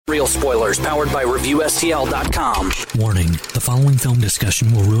Real spoilers powered by ReviewSTL.com. Warning, the following film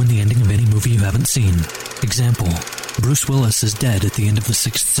discussion will ruin the ending of any movie you haven't seen. Example, Bruce Willis is dead at the end of The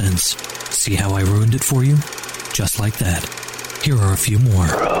Sixth Sense. See how I ruined it for you? Just like that. Here are a few more.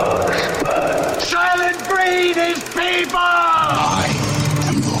 Silent breed is people! I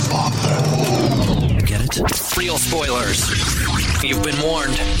am your father. Get it? Real spoilers. You've been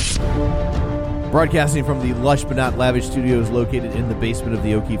warned. Broadcasting from the lush but not lavish studios located in the basement of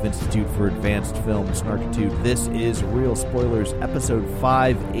the O'Keefe Institute for Advanced Film Snarkitude, this is Real Spoilers, episode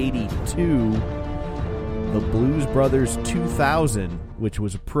 582, The Blues Brothers 2000, which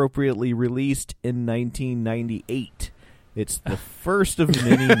was appropriately released in 1998. It's the first of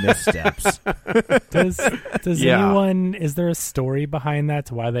many missteps. Does anyone, is there a story behind that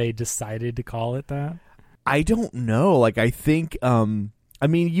to why they decided to call it that? I don't know. I think... I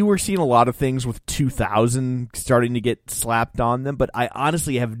mean, you were seeing a lot of things with 2000 starting to get slapped on them, but I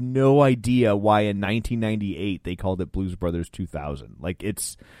honestly have no idea why in 1998 they called it Blues Brothers 2000.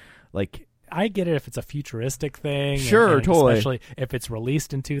 I get it if it's a futuristic thing. Sure, and totally. Especially if it's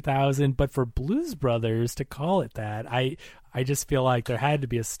released in 2000. But for Blues Brothers to call it that, I just feel like there had to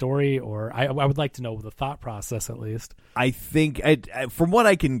be a story, or I would like to know the thought process at least. I think, from what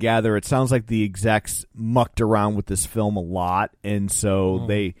I can gather, it sounds like the execs mucked around with this film a lot, and so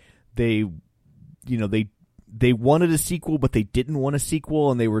they wanted a sequel, but they didn't want a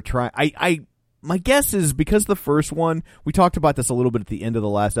sequel, and they were trying. My guess is because the first one, we talked about this a little bit at the end of the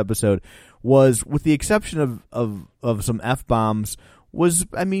last episode, was, with the exception of some F-bombs, was,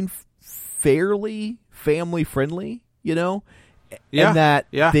 I mean, fairly family friendly, you know? Yeah. And that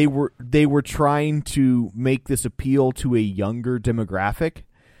they were trying to make this appeal to a younger demographic,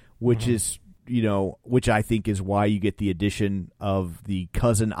 which is, which I think is why you get the addition of the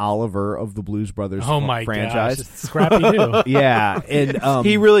cousin Oliver of the Blues Brothers franchise. Gosh, Scrappy-Doo. Yeah, and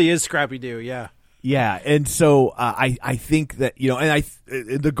he really is Scrappy-Doo. Yeah, yeah, and so I think that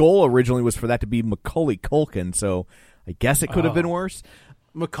the goal originally was for that to be Macaulay Culkin. So I guess it could have been worse.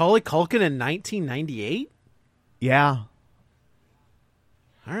 Macaulay Culkin in 1998. Yeah.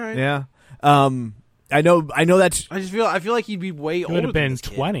 All right. Yeah. I know that's. I feel like he'd be way older. Would have been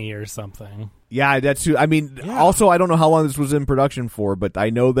than 20 or something. Yeah, that's. I mean, also I don't know how long this was in production for, but I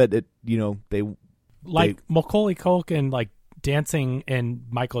know that it. Macaulay Culkin dancing in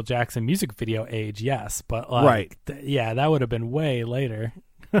Michael Jackson music video age, yes, but right. That would have been way later.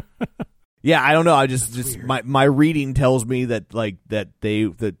 Yeah, I don't know. I just my reading tells me that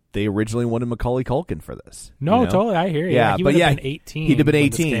they originally wanted Macaulay Culkin for this. No, totally, I hear you. Yeah, he but would have been 18. He'd have been when 18.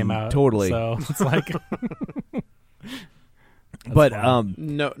 this came out, totally. So it's like. But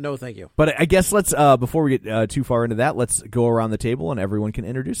no, thank you. But I guess let's before we get too far into that, let's go around the table and everyone can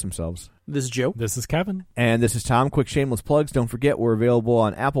introduce themselves. This is Joe. This is Kevin. And this is Tom. Quick shameless plugs. Don't forget we're available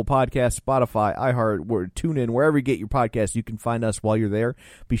on Apple Podcasts, Spotify, iHeart, TuneIn, wherever you get your podcasts. You can find us while you're there.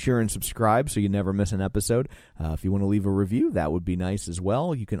 Be sure and subscribe so you never miss an episode. If you want to leave a review, that would be nice as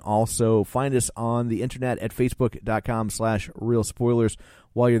well. You can also find us on the internet at facebook.com/Real Spoilers.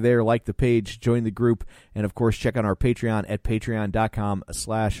 While you're there, like the page, join the group, and of course check out our Patreon at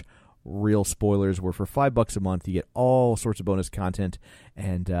patreon.com/Real Spoilers, where for $5 a month you get all sorts of bonus content,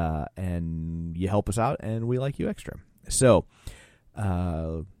 and you help us out, and we like you extra. So,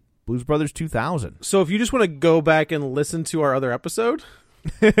 Blues Brothers 2000. So if you just want to go back and listen to our other episode.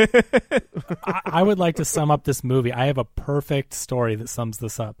 I would like to sum up this movie. I have a perfect story that sums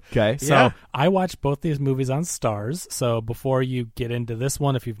this up. Okay. So I watched both these movies on Stars. So before you get into this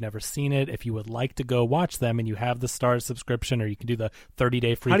one, if you've never seen it, if you would like to go watch them and you have the Stars subscription, or you can do the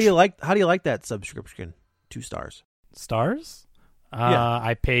 30-day free. How do you like that subscription? 2 stars. Stars?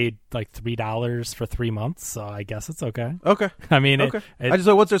 I paid $3 for 3 months, so I guess it's okay. Okay. I mean, okay. I just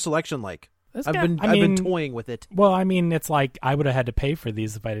know, what's their selection like? I've been toying with it. Well, I mean, it's like I would have had to pay for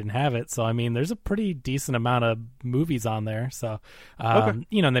these if I didn't have it. So, I mean, there's a pretty decent amount of movies on there. So, and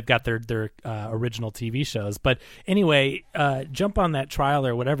they've got their original TV shows. But anyway, jump on that trial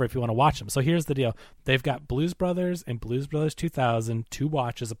or whatever if you want to watch them. So here's the deal. They've got Blues Brothers and Blues Brothers 2000 to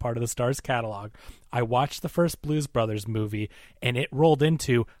watch as a part of the Stars catalog. I watched the first Blues Brothers movie, and it rolled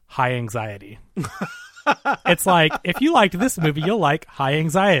into High Anxiety. It's like, if you liked this movie, you'll like High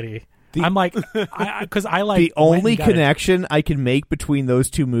Anxiety. I'm like, because I like the only connection I can make between those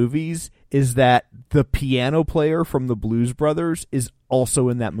two movies is that the piano player from the Blues Brothers is also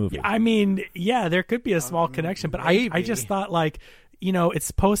in that movie. I mean, yeah, there could be a small connection, but I just thought it's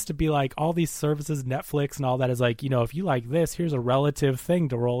supposed to be like all these services, Netflix and all that is like, if you like this, here's a relative thing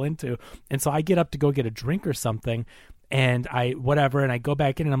to roll into. And so I get up to go get a drink or something, And I go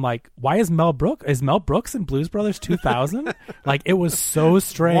back in and I'm like, why is Mel Brooks in Blues Brothers 2000? Like, it was so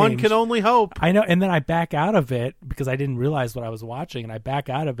strange. One can only hope. I know. And then I back out of it because I didn't realize what I was watching, and I back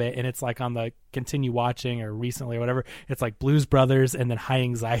out of it, and it's like on the continue watching or recently or whatever, it's like Blues Brothers and then High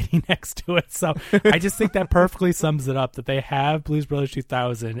Anxiety next to it. So I just think that perfectly sums it up, that they have Blues Brothers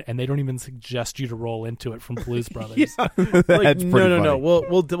 2000 and they don't even suggest you to roll into it from Blues Brothers. Like, That's pretty funny. No.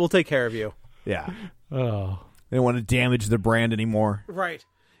 We'll take care of you. Yeah. Oh. They don't want to damage the brand anymore. Right.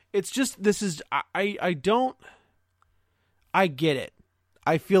 It's just, I get it.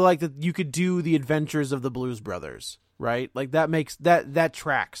 I feel like that you could do the Adventures of the Blues Brothers, right? Like that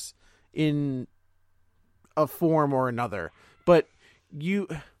tracks in a form or another. But you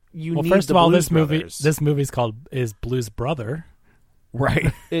need first the of all, Blues this movie's called Blues Brother.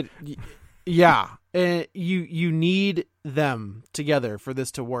 Right. Yeah. And you need them together for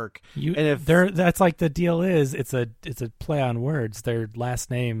this to work. And if that's like the deal is, it's a play on words. Their last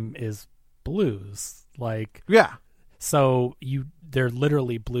name is Blues. Like, yeah. So they're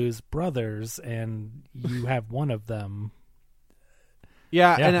literally Blues Brothers, and you have one of them.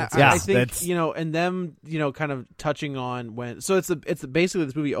 Yeah, and I think that's... and them, kind of touching on it's basically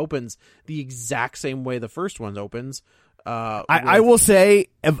this movie opens the exact same way the first one opens. I will say,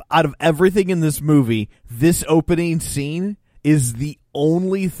 out of everything in this movie, this opening scene is the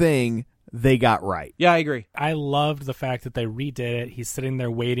only thing they got right. Yeah, I agree. I loved the fact that they redid it. He's sitting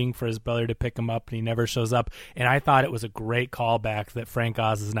there waiting for his brother to pick him up, and he never shows up. And I thought it was a great callback that Frank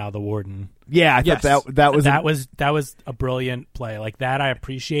Oz is now the warden. Yeah, I thought that was a brilliant play. Like that, I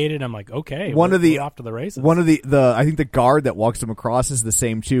appreciated. I'm like, okay, we're off to the races. One of the I think the guard that walks him across is the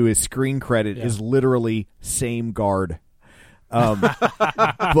same too. His screen credit is literally same guard.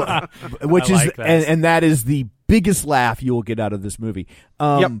 Which is and that is the biggest laugh you will get out of this movie.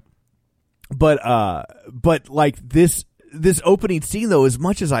 Yep. But like this opening scene though, as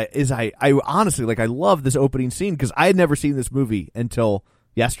much as I honestly like, I love this opening scene because I had never seen this movie until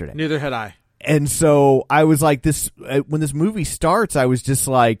yesterday. Neither had I. And so I was like, when this movie starts, I was just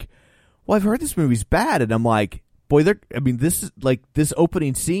like, well, I've heard this movie's bad, and I'm like, boy, this is like this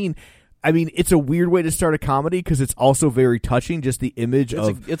opening scene. I mean, it's a weird way to start a comedy because it's also very touching. Just the image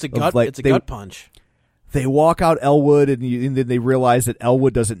it's a gut punch. They walk out Elwood, and then they realize that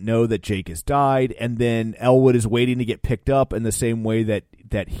Elwood doesn't know that Jake has died, and then Elwood is waiting to get picked up in the same way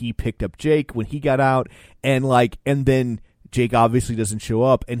that he picked up Jake when he got out, and then Jake obviously doesn't show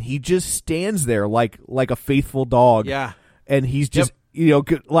up, and he just stands there like a faithful dog. Yeah, and he's just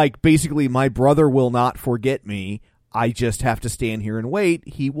like, basically, my brother will not forget me. I just have to stand here and wait.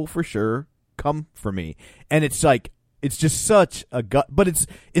 He will for sure come for me. And it's like, it's just such a gut. But it's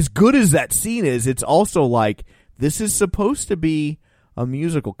as good as that scene is, it's also like, this is supposed to be a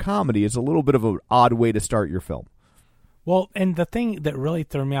musical comedy. It's a little bit of an odd way to start your film. Well, and the thing that really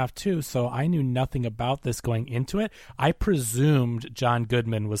threw me off too, so I knew nothing about this going into it. I presumed John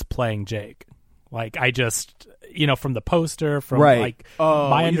Goodman was playing Jake. Like, I just, from the poster, from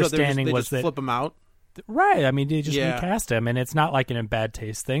my understanding was that flip him out. Right. I mean, they just recast him, and it's not like an in bad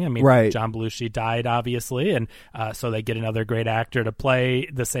taste thing. I mean, John Belushi died, obviously, and so they get another great actor to play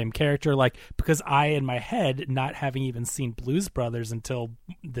the same character. Like, because I, in my head, not having even seen Blues Brothers until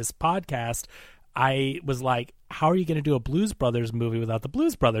this podcast, I was like, how are you going to do a Blues Brothers movie without the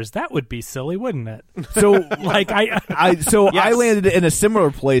Blues Brothers? That would be silly, wouldn't it? So, like, I landed in a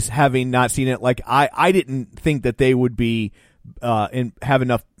similar place, having not seen it. Like, I didn't think that they would be and have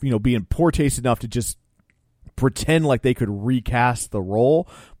enough, be in poor taste enough to just pretend like they could recast the role,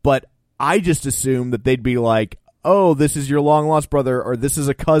 but I just assumed that they'd be like, oh, this is your long lost brother, or this is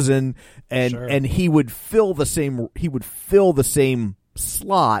a cousin, and he would fill the same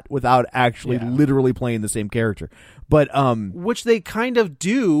slot without actually literally playing the same character. But which they kind of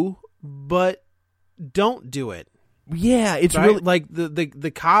do, but don't do it. Yeah, it's right? really like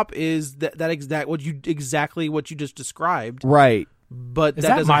the cop is that exact what you just described, right? But is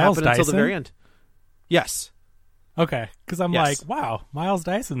that doesn't Miles happen Dyson? until the very end. Yes. Okay, because I'm like, wow, Miles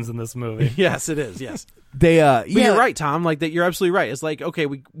Dyson's in this movie. Yes, it is. Yes, they. But you're right, Tom. Like that, you're absolutely right. It's like, okay,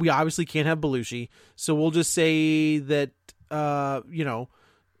 we obviously can't have Belushi, so we'll just say that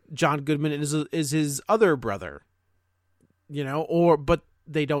John Goodman is his other brother. But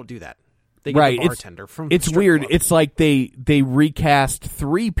they don't do that. They get the bartender from. It's weird. Club. It's like they recast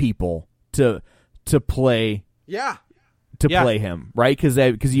three people to play. Yeah. Play him, right?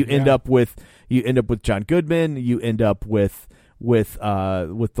 Because you end up with John Goodman, you end up with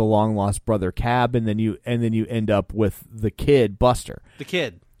the long lost brother Cab, and then you end up with the kid Buster. The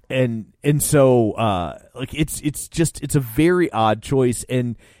kid. And so like it's a very odd choice,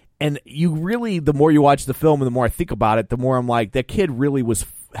 and And you really, the more you watch the film and the more I think about it, the more I'm like, that kid really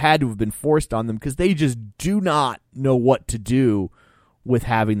had to have been forced on them because they just do not know what to do with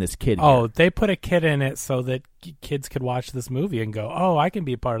having this kid Oh, here. they put a kid in it so that kids could watch this movie and go, "Oh, I can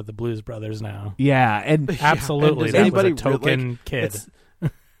be part of the Blues Brothers now." Yeah, and Absolutely, and that anybody was a token like, kid.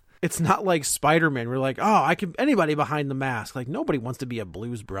 It's not like Spider-Man. We're like, oh, I can anybody behind the mask. Like nobody wants to be a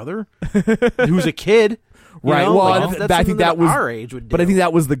Blues Brother who's a kid, right? Know? Well, like, that's I think that was our age would do. but I think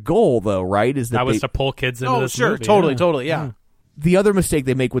that was the goal, though, right? Is that was to pull kids into this sure, movie. totally, yeah. The other mistake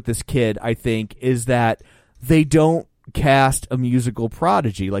they make with this kid, I think, is that they don't cast a musical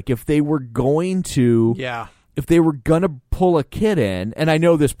prodigy. Like if they were going to, if they were gonna pull a kid in, and I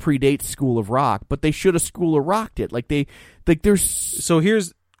know this predates School of Rock, but they should have School of Rocked it.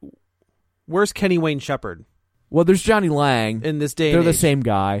 Where's Kenny Wayne Shepherd? Well, there's Johnny Lang In this day They're and the age. same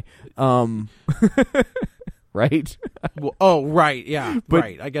guy, right? Well, oh, right, yeah, But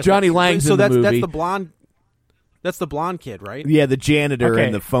right. I guess Johnny that's- Lang's so in the that's movie. the blonde. That's the blonde kid, right? Yeah, the janitor Okay.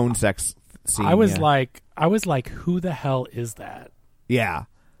 and the phone sex scene. I was yeah. like, who the hell is that? Yeah.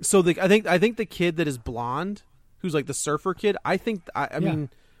 So I think the kid that is blonde, who's like the surfer kid, I mean,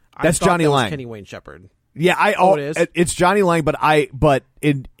 I That's thought Johnny that was Lang. Kenny Wayne Shepherd. Yeah, it is? It's Johnny Lang, but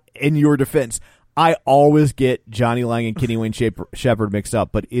in your defense, I always get Johnny Lang and Kenny Wayne Shepherd mixed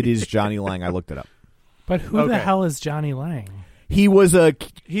up, but it is Johnny Lang. I looked it up. But who the hell is Johnny Lang? He was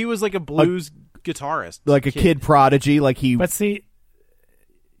He was like a blues guitarist, like a kid prodigy, like he. But see,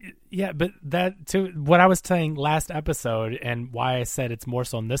 yeah, but that to what I was saying last episode, and why I said it's more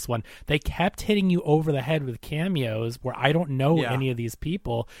so in this one, they kept hitting you over the head with cameos where I don't know any of these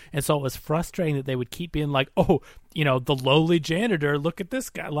people, and so it was frustrating that they would keep being like, "Oh, the lowly janitor, look at this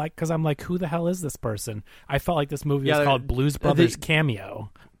guy," like, because I'm like, who the hell is this person? I felt like this movie was called Blues Brothers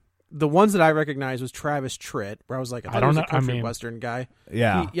Cameo. The ones that I recognized was Travis Tritt, where I was like, I don't know, a country western guy.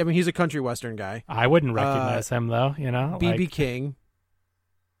 Yeah, he's a country western guy. I wouldn't recognize him though, BB King.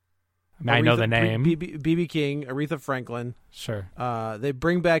 I know the name. BB King, Aretha Franklin. Sure. They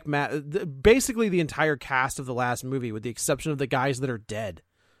bring back basically the entire cast of the last movie, with the exception of the guys that are dead.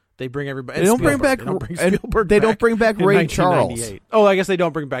 They bring everybody. They don't bring back. They don't bring back Ray Charles. Oh, I guess they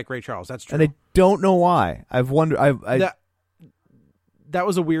don't bring back Ray Charles. That's true. And I don't know why. I've wondered. That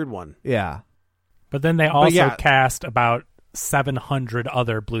was a weird one. Yeah. But then they also cast about 700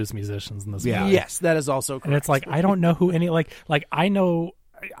 other blues musicians in this movie. Yes, that is also correct. And it's like, I don't know who any, like I know,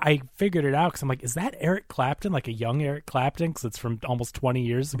 I figured it out because I'm like, is that Eric Clapton, like a young Eric Clapton? Because it's from almost 20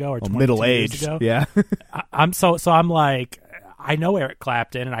 years ago or 22 middle years age. ago. Yeah. I'm like, I know Eric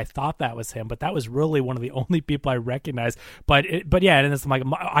Clapton, and I thought that was him, but that was really one of the only people I recognized. But yeah, and it's like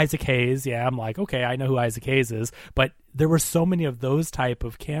Isaac Hayes. Yeah, I'm like, okay, I know who Isaac Hayes is. But there were so many of those type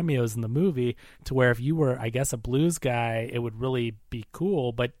of cameos in the movie to where if you were, I guess, a blues guy, it would really be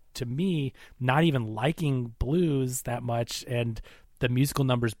cool. But to me, not even liking blues that much and the musical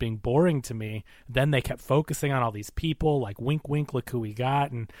numbers being boring to me, then they kept focusing on all these people, like wink, wink, look who we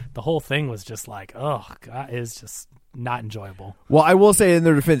got, and the whole thing was just like, oh God, it's just not enjoyable. Well, I will say in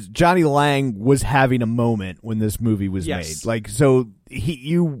their defense, Johnny Lang was having a moment when this movie was made. Like, so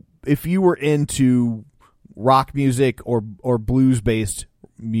if you were into rock music or blues based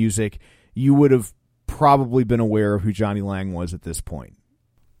music, you would have probably been aware of who Johnny Lang was at this point.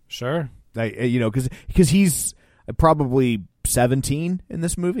 Sure, because he's probably 17 in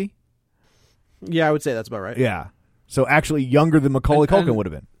this movie. Yeah, I would say that's about right. Yeah, so actually younger than Macaulay Culkin would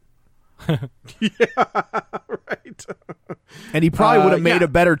have been. Yeah, right. And he probably would have made a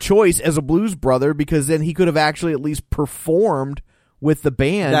better choice as a blues brother, because then he could have actually at least performed with the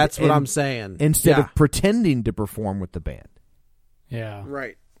band. That's what I'm saying. Instead of pretending to perform with the band. Yeah.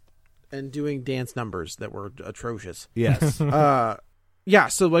 Right. And doing dance numbers that were atrocious. Yes. Yeah,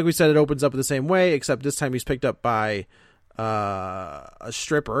 so like we said, it opens up the same way, except this time he's picked up by a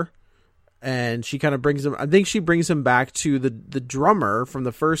stripper. And she kind of brings him, I think she brings him back to the drummer from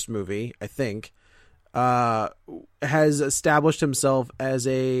the first movie, I think, has established himself as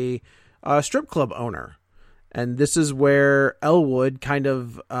a strip club owner. And this is where Elwood kind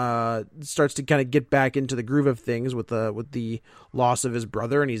of starts to kind of get back into the groove of things with the loss of his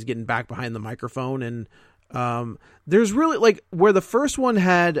brother, and he's getting back behind the microphone. And there's really, like, where the first one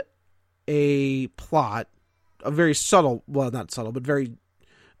had a plot, a very subtle, well, not subtle, but very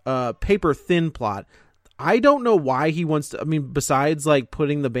paper thin plot. I don't know why he wants to, I mean, besides like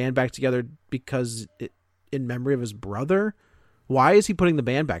putting the band back together because in memory of his brother, why is he putting the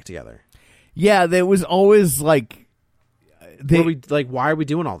band back together? Yeah, there was always like, why are we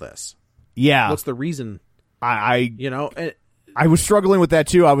doing all this? Yeah. What's the reason? I was struggling with that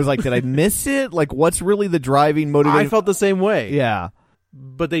too. I was like, did I miss it? Like, what's really the driving motivation? I felt the same way. Yeah.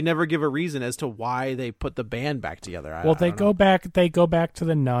 but they never give a reason as to why they put the band back together. They go back to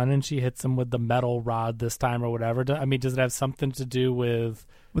the nun, and she hits him with the metal rod this time or whatever. I mean, does it have something to do with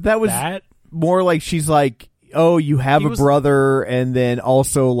But that was that? more like she's like, oh, you have a brother, and then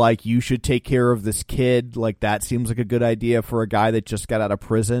also like you should take care of this kid. Like that seems like a good idea for a guy that just got out of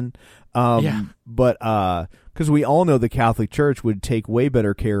prison. But because we all know the Catholic Church would take way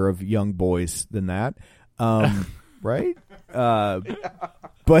better care of young boys than that, right?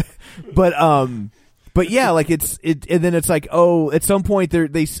 But yeah, like and then it's like, oh, at some point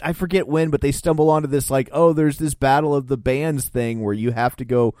I forget when, but they stumble onto this like, oh, there's this battle of the bands thing where you have to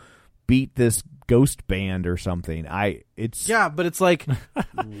go beat this ghost band or something. But it's like,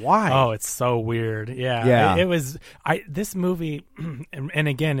 why? Oh, it's so weird. Yeah. It was this movie, and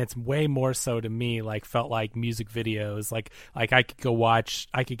again, it's way more so to me. Like, felt like music videos. Like I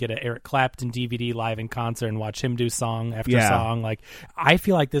could get an Eric Clapton DVD live in concert and watch him do song after song. Like, I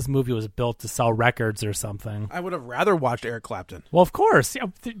feel like this movie was built to sell records or something. I would have rather watched Eric Clapton. Well, of course,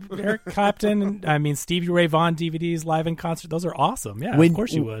 Eric Clapton. I mean, Stevie Ray Vaughan DVDs live in concert. Those are awesome. Yeah, of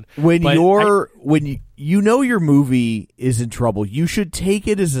course you would. When you know your movie is in trouble, you should take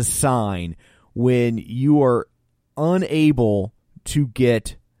it as a sign when you are unable to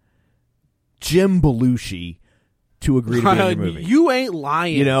get Jim Belushi to agree to be in your movie. You ain't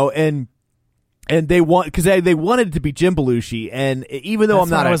lying. You know, and they because they wanted it to be Jim Belushi, and even though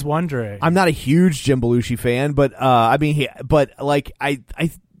I was wondering, I'm not a huge Jim Belushi fan, but I mean, at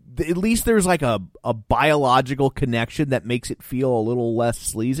least there's like a biological connection that makes it feel a little less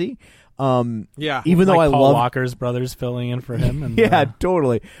sleazy. Even though I Paul love Walker's brothers filling in for him, and,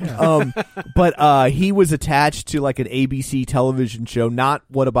 totally. But he was attached to like an ABC television show, not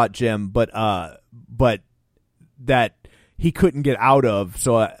What About Jim, but that he couldn't get out of.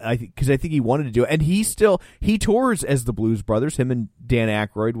 So because I think he wanted to do it, and he tours as the Blues Brothers. Him and Dan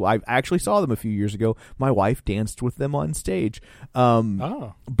Aykroyd. I actually saw them a few years ago. My wife danced with them on stage. But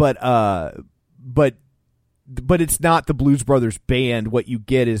it's not the Blues Brothers band. What you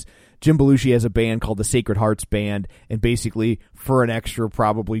get is Jim Belushi has a band called the Sacred Hearts Band, and basically for an extra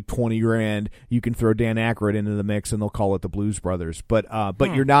probably $20,000, you can throw Dan Aykroyd into the mix, and they'll call it the Blues Brothers. But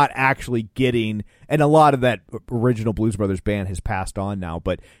you're not actually getting, and a lot of that original Blues Brothers band has passed on now.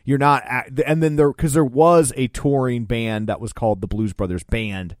 But you're not, and then because there was a touring band that was called the Blues Brothers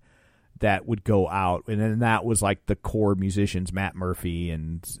Band that would go out, and then that was like the core musicians, Matt Murphy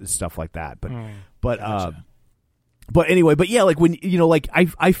and stuff like that. Gotcha. But anyway, like when, like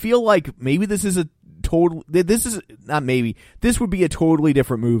I feel like maybe this is this would be a totally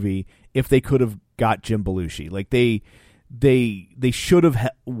different movie if they could have got Jim Belushi. Like they should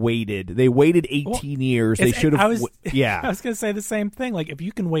have waited. They waited 18 years. They should have. I was going to say the same thing. Like, if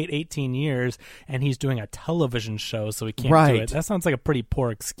you can wait 18 years and he's doing a television show, so he can't do it. That sounds like a pretty poor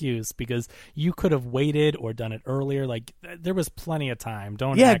excuse, because you could have waited or done it earlier. Like, there was plenty of time.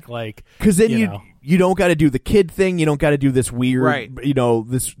 Don't act like, because then you don't got to do the kid thing. You don't got to do this weird,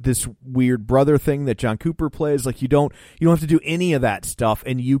 this weird brother thing that John Cooper plays. Like, you don't have to do any of that stuff,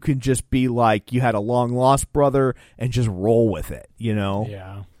 and you can just be like, you had a long lost brother and just roll with it,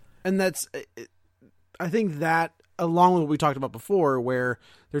 Yeah. And that's, I think that, along with what we talked about before, where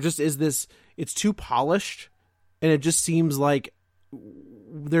there just is this, it's too polished, and it just seems like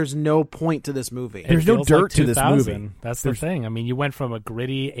there's no point to this movie. There's no dirt to this movie. That's the thing. I mean, you went from a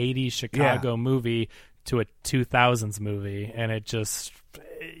gritty 80s Chicago movie to a 2000s movie, and it just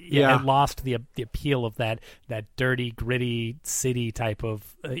it lost the appeal of that dirty, gritty city type of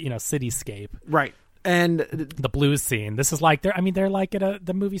cityscape. Right. And the blues scene. This is like they're like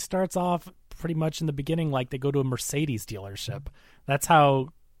the movie starts off pretty much in the beginning like they go to a Mercedes dealership. That's how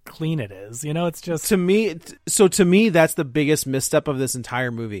clean it is. It's just, to me that's the biggest misstep of this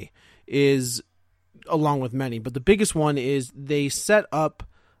entire movie, is, along with many, but the biggest one is they set up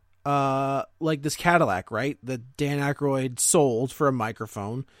like this Cadillac, right, that Dan Aykroyd sold for a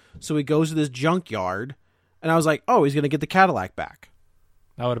microphone. So he goes to this junkyard, and I was like, oh, he's gonna get the Cadillac back.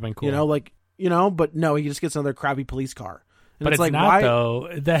 That would have been cool. But no, he just gets another crappy police car. And but it's like, not, why? Though,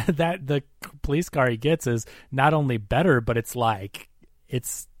 that the police car he gets is not only better, but it's like, it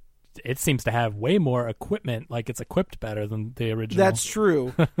seems to have way more equipment. Like, it's equipped better than the original. That's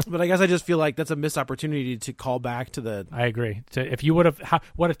true. But I guess I just feel like that's a missed opportunity to call back to the... I agree. If you would have...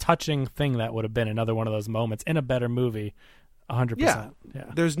 What a touching thing that would have been, another one of those moments in a better movie. 100%. Yeah.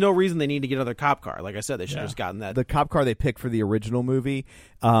 There's no reason they need to get another cop car. Like I said, they should have just gotten that. The cop car they picked for the original movie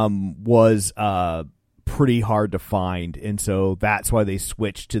was pretty hard to find, and so that's why they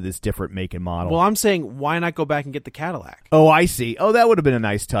switched to this different make and model. Well, I'm saying, why not go back and get the Cadillac? Oh, I see. Oh, that would have been a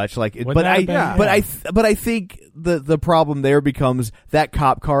nice touch. Like, but I think the problem there becomes that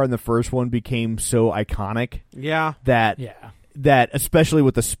cop car in the first one became so iconic. Yeah. That especially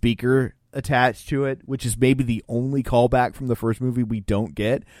with the speaker attached to it, which is maybe the only callback from the first movie we don't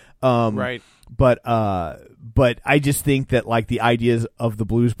get. Right. But I just think that like the ideas of the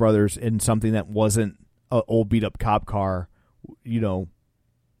Blues Brothers in something that wasn't an old beat up cop car, you know.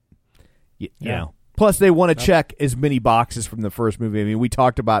 Plus, they want to check as many boxes from the first movie. I mean, we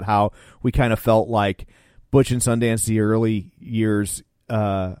talked about how we kind of felt like Butch and Sundance, the early years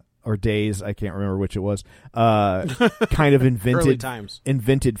or days, I can't remember which it was, kind of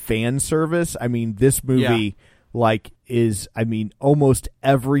invented fan service. I mean, this movie almost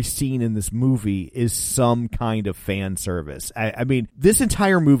every scene in this movie is some kind of fan service. I mean, this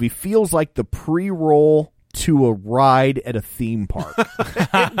entire movie feels like the pre-roll to a ride at a theme park.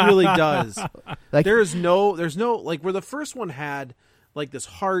 It really does. Like, there's no like where the first one had like this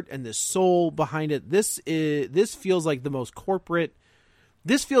heart and this soul behind it. This feels like the most corporate.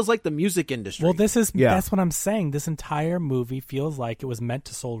 This feels like the music industry. Well, that's what I'm saying. This entire movie feels like it was meant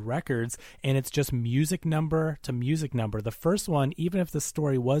to sold records, and it's just music number to music number. The first one, even if the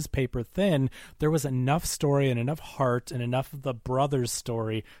story was paper thin, there was enough story and enough heart and enough of the brothers'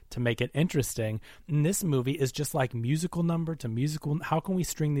 story to make it interesting. And this movie is just like musical number to musical. How can we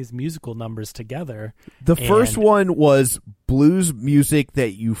string these musical numbers together? The first one was blues music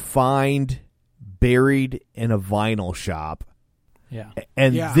that you find buried in a vinyl shop. Yeah.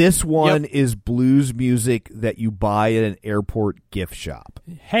 And this one is blues music that you buy at an airport gift shop.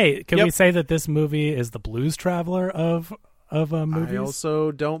 Hey, can we say that this movie is the Blues Traveler of movies? I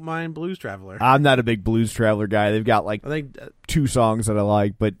also don't mind Blues Traveler. I'm not a big Blues Traveler guy. They've got like 2 songs that I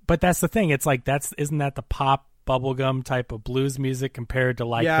like, but that's the thing. It's like isn't that the pop bubblegum type of blues music compared to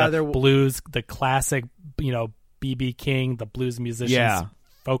like the blues, the classic, B.B. King, the blues musicians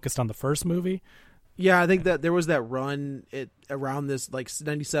focused on the first movie? Yeah, I think that there was that run around this like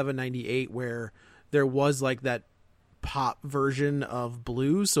 97, 98 where there was like that pop version of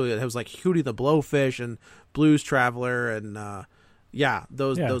blues. So it was like Hootie the Blowfish and Blues Traveler and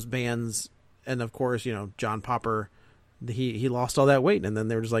those bands. And of course, John Popper, he lost all that weight, and then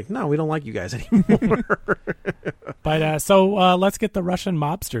they were just like, no, we don't like you guys anymore. But let's get the Russian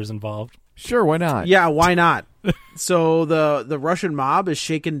mobsters involved. Sure, why not? Yeah, why not? So the Russian mob is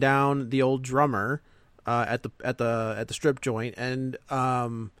shaking down the old drummer at the strip joint, and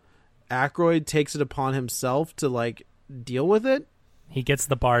Aykroyd takes it upon himself to like deal with it. He gets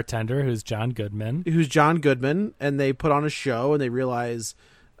the bartender, who's John Goodman, and they put on a show, and they realize.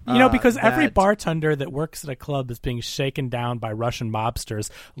 Because every bartender that works at a club that's being shaken down by Russian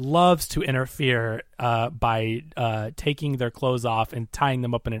mobsters loves to interfere by taking their clothes off and tying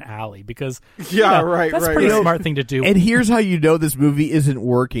them up in an alley because that's a pretty smart thing to do. And here's how you know this movie isn't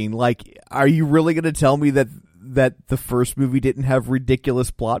working. Like, are you really going to tell me that the first movie didn't have ridiculous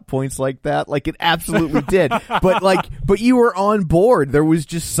plot points like that? Like, it absolutely did. But you were on board. There was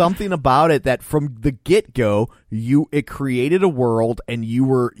just something about it that from the get-go, it created a world, and you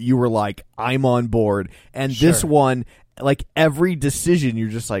were like, I'm on board. And this one, like, every decision, you're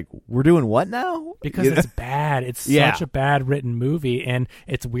just like, we're doing what now? Because it's bad. It's such a bad written movie, and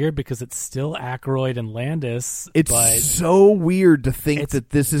it's weird because it's still Aykroyd and Landis. It's so weird to think that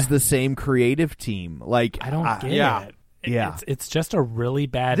this is the same creative team. Like, I don't get it. Yeah. It's just a really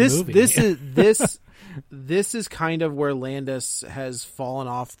bad movie. This is kind of where Landis has fallen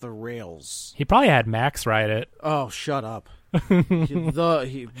off the rails. He probably had Max write it. Oh, shut up.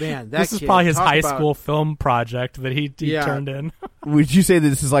 This is probably his high school film project that he turned in. Would you say that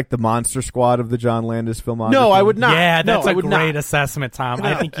this is like the Monster Squad of the John Landis filmography? No, I would not. Yeah, that's a great assessment, Tom.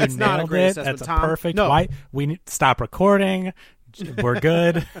 I think you nailed it. That's perfect. No. Why we need to stop recording. We're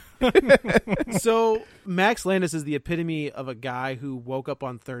good. So Max Landis is the epitome of a guy who woke up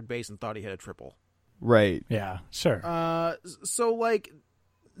on third base and thought he hit a triple. Right. Yeah, sure. So like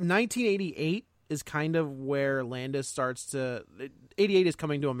 1988 is kind of where Landis starts to. 88 is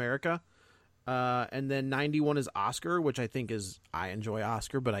Coming to America, and then 91 is Oscar, which I think I enjoy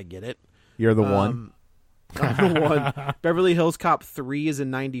Oscar, but I get it. You're the one. I'm the one. Beverly Hills Cop 3 is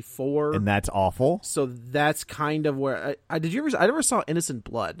in 94, and that's awful. So that's kind of where I never saw Innocent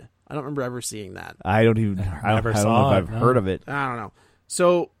Blood. I don't remember ever seeing that. I don't know if I've heard of it. I don't know.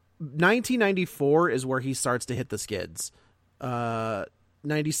 So 1994 is where he starts to hit the skids.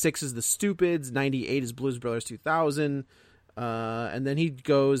 96 is The Stupids. 98 is Blues Brothers 2000. And then he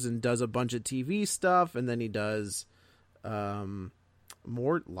goes and does a bunch of TV stuff. And then he does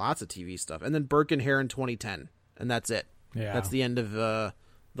lots of TV stuff, and then Burke and Hare in 2010, and that's it. Yeah, that's the end of the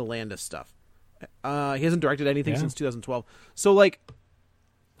Landis stuff. He hasn't directed anything since 2012. So like,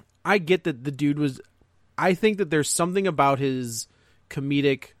 I get that the dude was. I think that there's something about his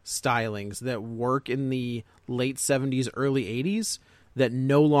comedic stylings that work in the late 70s, early 80s that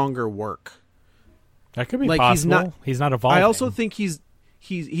no longer work. That could be like possible. He's not evolving. I also think he's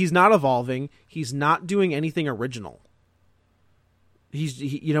not evolving. He's not doing anything original.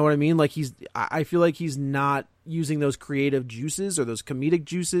 You know what I mean? Like I feel like he's not using those creative juices or those comedic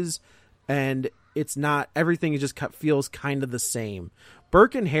juices, and it's not, everything just feels kind of the same.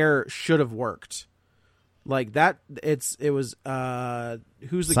 Burke and Hare should have worked. Like that, it was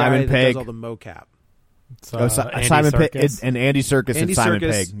who's the Simon guy Pegg. that does all the mocap? Simon Pegg and Andy Serkis and Simon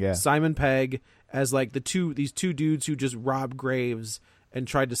Pegg. Yeah, Simon Pegg as like these two dudes who just robbed graves and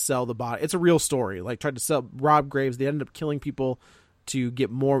tried to sell the body. It's a real story. Like tried to rob graves. They ended up killing people to get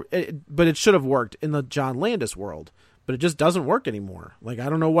more. But it should have worked in the John Landis world. But it just doesn't work anymore. Like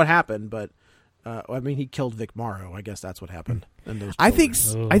I don't know what happened, but. I mean, he killed Vic Morrow. I guess that's what happened. I think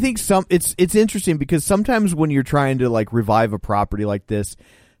it's interesting because sometimes when you're trying to like revive a property like this,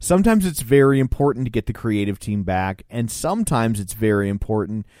 sometimes it's very important to get the creative team back, and sometimes it's very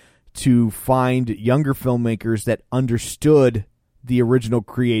important to find younger filmmakers that understood the original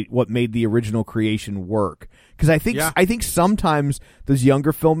what made the original creation work. Because I think sometimes those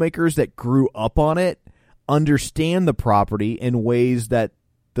younger filmmakers that grew up on it understand the property in ways that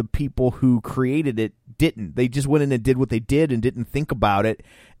the people who created it didn't. They just went in and did what they did and didn't think about it.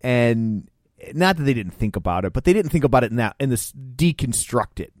 And not that they didn't think about it, but they didn't think about it in this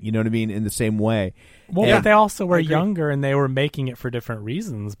deconstruct it. You know what I mean? In the same way. Well, but they also were younger and they were making it for different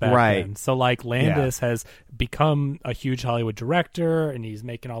reasons back then. So like Landis has become a huge Hollywood director, and he's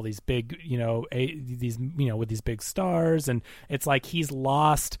making all these big, with these big stars, and it's like he's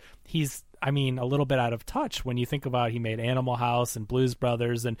a little bit out of touch when you think about he made Animal House and Blues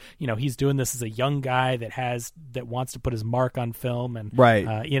Brothers, and he's doing this as a young guy that wants to put his mark on film, and right.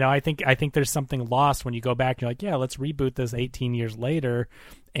 I think there's something lost when you go back and you're like, yeah, let's reboot this 18 years later,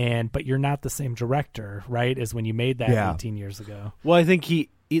 but you're not the same director, right, as when you made that 18 years ago. Well, I think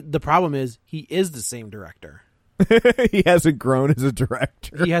the problem is he is the same director. He hasn't grown as a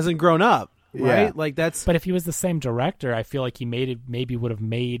director. He hasn't grown up, right? Yeah. Like that's. But if he was the same director, I feel like he would have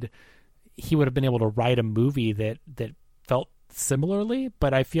been able to write a movie that felt similarly,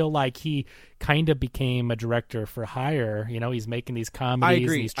 but I feel like he kind of became a director for hire. He's making these comedies, I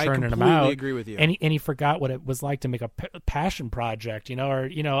agree. And he's churning them out. I completely agree with you. And he forgot what it was like to make a passion project, I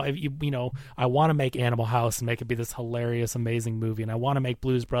want to make Animal House and make it be this hilarious, amazing movie, and I want to make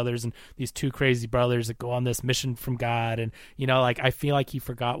Blues Brothers and these two crazy brothers that go on this mission from God, and I feel like he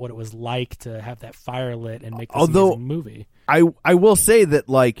forgot what it was like to have that fire lit and make this amazing movie. I will say that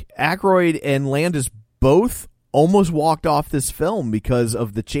like Aykroyd and Landis both almost walked off this film because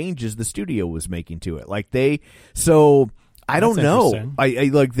of the changes the studio was making to it. Like I don't know.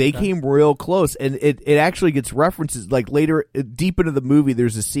 They came real close, and it actually gets references like later deep into the movie.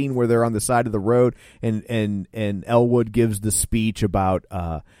 There's a scene where they're on the side of the road, and Elwood gives the speech about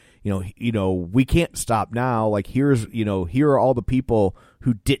we can't stop now. Like here are all the people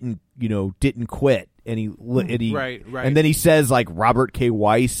who didn't quit. And he right. And then he says like Robert K.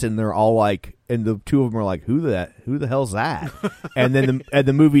 Weiss, and they're all like, and the two of them are like, who the hell's that? And then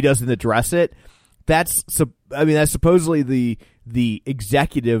the movie doesn't address it. That's supposedly the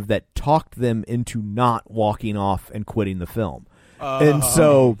executive that talked them into not walking off and quitting the film. And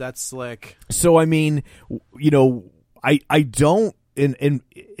so that's slick. So I mean, I don't. And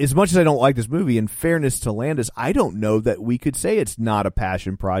as much as I don't like this movie, in fairness to Landis, I don't know that we could say it's not a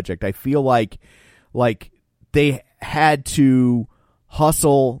passion project. I feel like they had to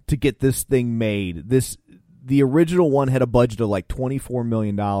hustle to get this thing made. The original one had a budget of like $24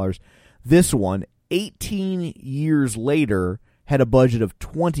 million. This one, 18 years later, had a budget of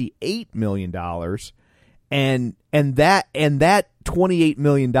 $28 million. And that $28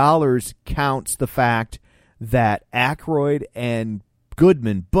 million counts the fact that Aykroyd and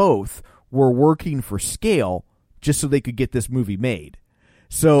Goodman both were working for scale just so they could get this movie made.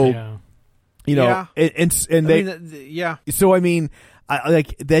 So, So I mean, I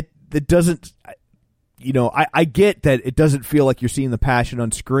like that. That doesn't. I get that it doesn't feel like you're seeing the passion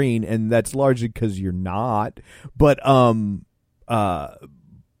on screen, and that's largely because you're not. But I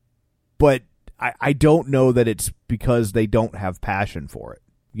don't know that it's because they don't have passion for it.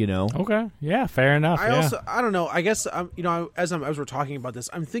 Okay. Yeah. Fair enough. I don't know. I guess as we're talking about this,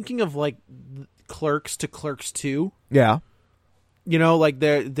 I'm thinking of like Clerks to Clerks 2. Yeah. Like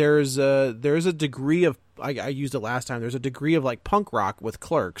there's a degree of I used it last time. There's a degree of like punk rock with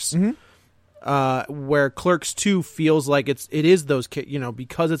Clerks, where Clerks 2 feels like it is those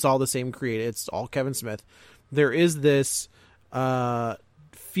because it's all the same creator, it's all Kevin Smith. There is this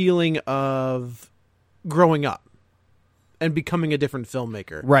feeling of growing up and becoming a different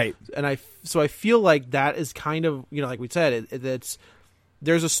filmmaker, right? And I feel like that is kind of like we said,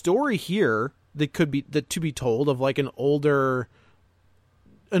 there's a story here that could be to be told of like an older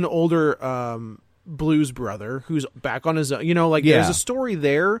blues brother who's back on his own. There's a story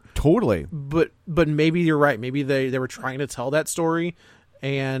there, totally. But maybe you're right. Maybe they were trying to tell that story,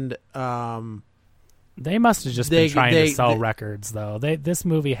 and they must have just been trying to sell records, though. This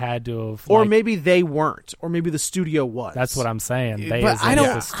movie had to have, or maybe they weren't, or maybe the studio was. That's what I'm saying.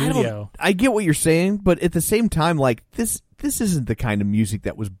 The studio. I get what you're saying, but at the same time, like this isn't the kind of music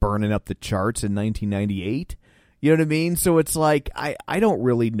that was burning up the charts in 1998. You know what I mean? So it's like I don't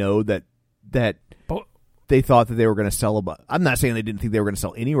really know that they thought that they were going to sell I'm not saying they didn't think they were going to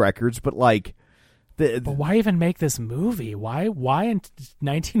sell any records, but like. But why even make this movie? Why in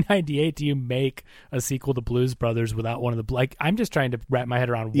 1998 do you make a sequel to Blues Brothers without one of the I'm just trying to wrap my head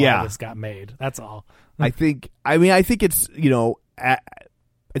around why this got made. That's all. I think it's I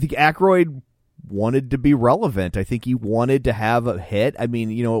think Aykroyd wanted to be relevant. I think he wanted to have a hit. I mean,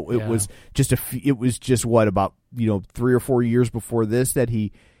 it was just what about 3 or 4 years before this that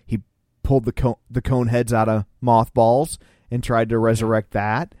he pulled the cone heads out of mothballs and tried to resurrect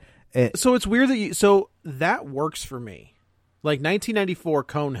that. So it's weird that that works for me. Like 1994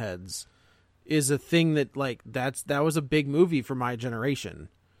 Coneheads is a thing that that was a big movie for my generation.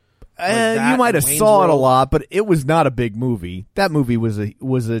 You might have saw it a lot, but it was not a big movie. That movie was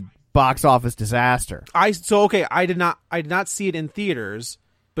a box office disaster. I did not see it in theaters,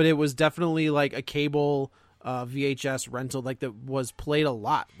 but it was definitely like a cable VHS rental that was played a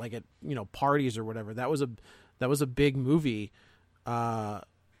lot, like at parties or whatever. That was a big movie.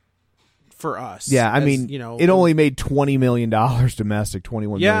 For us, yeah, I mean, it only made $20 million domestic,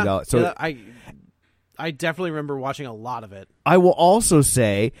 $21 million. So I definitely remember watching a lot of it. I will also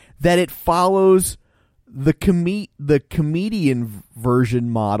say that it follows the comedian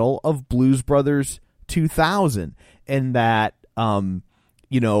version model of Blues Brothers 2000, and that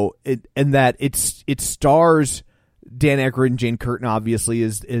it stars Dan Aykroyd and Jane Curtin, obviously,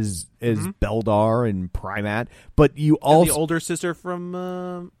 is Beldar and Primat, but you also the older sister from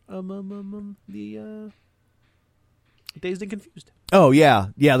the Dazed and Confused. Oh yeah,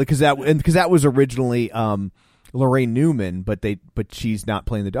 because that was originally Lorraine Newman, but she's not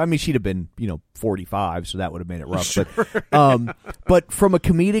playing the. I mean, she'd have been 45, so that would have made it rough. Sure. But from a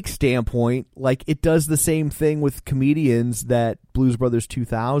comedic standpoint, like it does the same thing with comedians that Blues Brothers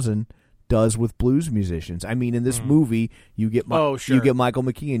 2000 does with blues musicians. I mean, in this movie, you get you get Michael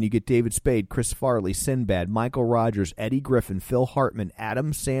McKean, you get David Spade, Chris Farley, Sinbad, Michael Rogers, Eddie Griffin, Phil Hartman,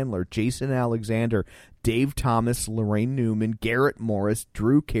 Adam Sandler, Jason Alexander, Dave Thomas, Lorraine Newman, Garrett Morris,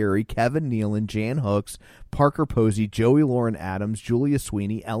 Drew Carey, Kevin Nealon, Jan Hooks, Parker Posey, Joey Lauren Adams, Julia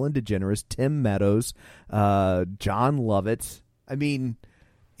Sweeney, Ellen DeGeneres, Tim Meadows, John Lovitz. I mean,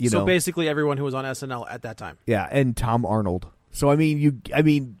 so basically everyone who was on SNL at that time. Yeah, and Tom Arnold. So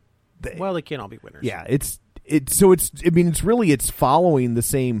well, they can't all be winners. Yeah, it's following the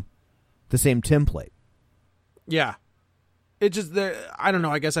same template. Yeah. It just I don't know,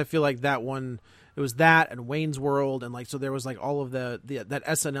 I guess I feel like that one, it was that and Wayne's World, and so there was all of that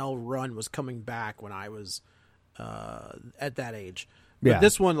SNL run was coming back when I was at that age. But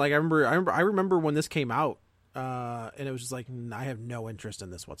this one, I remember when this came out, and it was just I have no interest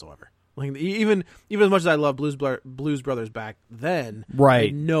in this whatsoever. Even as much as I love Blues Brothers back then, right? I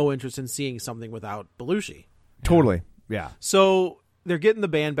had no interest in seeing something without Belushi. Totally, yeah. So they're getting the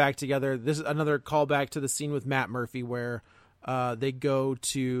band back together. This is another callback to the scene with Matt Murphy where they go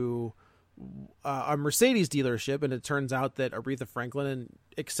to a Mercedes dealership, and it turns out that Aretha Franklin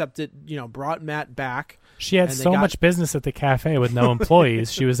brought Matt back. She had so much business at the cafe with no employees.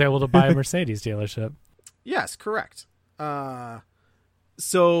 She was able to buy a Mercedes dealership. Yes, correct.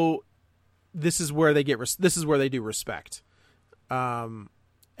 So this is where they do Respect. And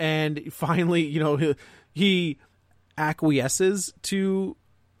finally, he acquiesces to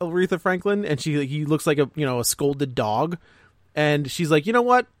Aretha Franklin, and he looks like a scolded dog, and she's like, you know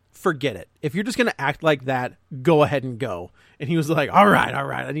what? Forget it. If you're just gonna act like that, go ahead and go. And he was like, all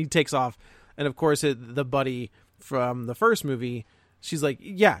right, and he takes off. And of course, the buddy from the first movie, she's like,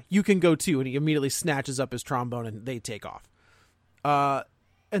 yeah, you can go too. And he immediately snatches up his trombone, and they take off.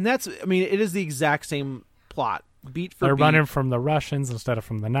 And it is the exact same plot beat for They're beat. running from the Russians instead of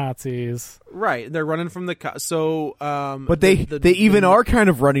from the Nazis. Right, they're running from the but they even are kind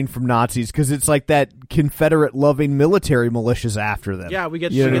of running from Nazis because it's like that Confederate loving military militias after them. Yeah, we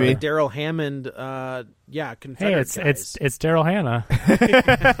get You know what I the mean? Daryl Hammond. Confederate Hey, guys. it's Daryl Hannah.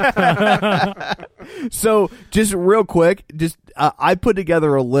 So just real quick, I put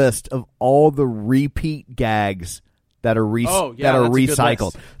together a list of all the repeat gags that are that's a good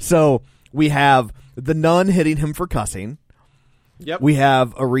recycled. list. So we have the nun hitting him for cussing. Yep. We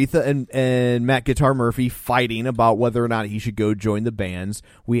have Aretha and Matt Guitar Murphy fighting about whether or not he should go join the bands.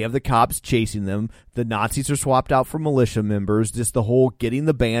 We have the cops chasing them. The Nazis are swapped out for militia members. Just the whole getting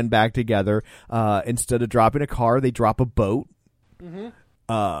the band back together. Instead of dropping a car, they drop a boat. Mm-hmm.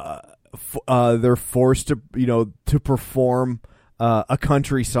 They're forced to perform a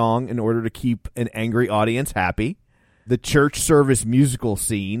country song in order to keep an angry audience happy. The church service musical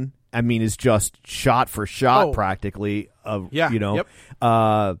scene, I mean, is just shot for shot practically. Yep.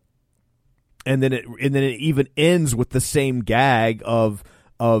 And then it even ends with the same gag of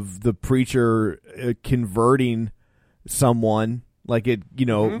the preacher converting someone, like it,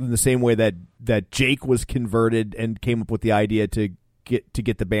 in the same way that Jake was converted and came up with the idea to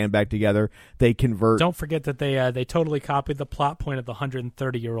get the band back together. They convert. Don't forget that they totally copied the plot point of the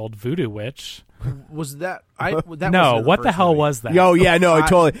 130-year-old voodoo witch. Was that? No, what the hell was that? Oh yeah, no,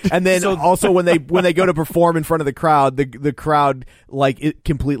 totally. And then also when they go to perform in front of the crowd, the crowd it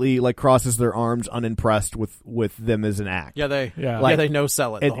completely crosses their arms, unimpressed with them as an act. Yeah, they no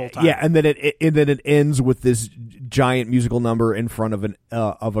sell it the whole time. Yeah, and then it ends with this giant musical number in front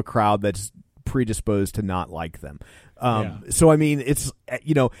of a crowd that's predisposed to not like them. So I mean, it's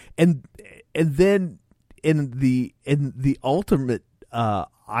and then in the ultimate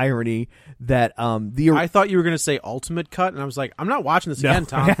irony that I thought you were going to say ultimate cut, and I was like, I'm not watching this again,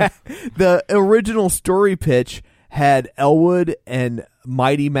 Tom. The original story pitch had Elwood and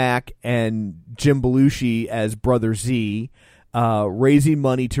Mighty Mac and Jim Belushi as Brother Z raising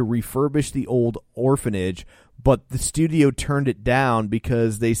money to refurbish the old orphanage, but the studio turned it down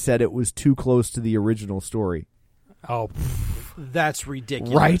because they said it was too close to the original story. Oh, that's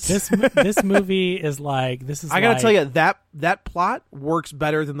ridiculous! Right? This movie is like this is. I gotta tell you that plot works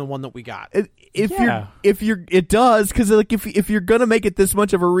better than the one that we got. It does, because if you're gonna make it this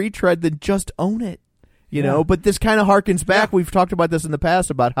much of a retread, then just own it. You know. But this kind of harkens back. Yeah. We've talked about this in the past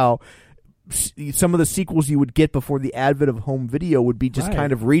about how some of the sequels you would get before the advent of home video would be just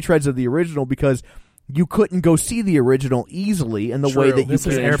kind of retreads of the original, because you couldn't go see the original easily in the way that you this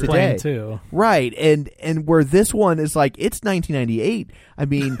can is Airplane today. too. Right, and where this one is it's 1998. I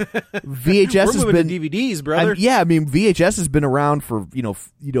mean, VHS We're has moving been to DVDs, brother. VHS has been around for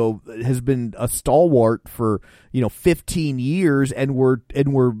has been a stalwart for 15 years, and we're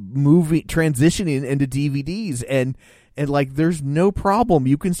transitioning into DVDs, and there's no problem.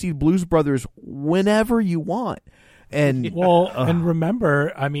 You can see Blues Brothers whenever you want. And and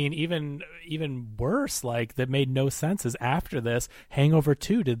remember, I mean, even worse, that made no sense is after this, Hangover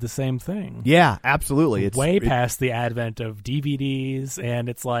 2 did the same thing. Yeah, absolutely. It's way past the advent of DVDs, and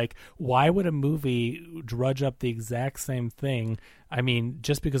it's why would a movie drudge up the exact same thing? I mean,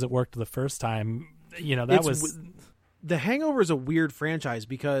 just because it worked the first time, The Hangover is a weird franchise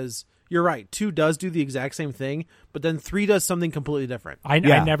because you're right. 2 does do the exact same thing, but then 3 does something completely different. I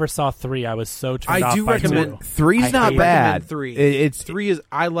never saw 3. I was so turned off do by recommend 2. 3's not bad. 3. 3 is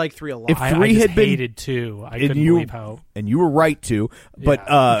I like 3 a lot. If I 3 just had been hated 2. I couldn't believe how. And you were right to, but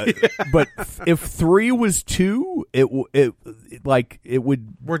but if 3 was 2, it would.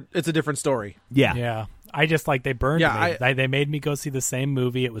 It's a different story. Yeah. Yeah. I just they burned Yeah, me. They made me go see the same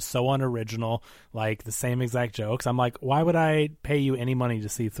movie. It was so unoriginal, the same exact jokes. I'm like, why would I pay you any money to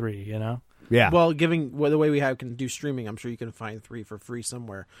see 3? Yeah. Well, the way we can do streaming, I'm sure you can find 3 for free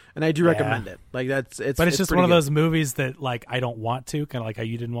somewhere, and I do recommend it. It's just one of those movies that I don't want to, kind of like how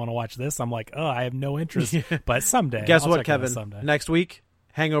you didn't want to watch this. I'm like, oh, I have no interest, but someday. Guess I'll what, check it out Kevin? someday. Next week,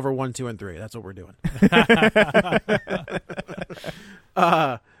 Hangover 1, 2, and 3. That's what we're doing.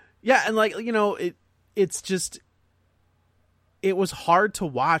 Yeah, and it's just. It was hard to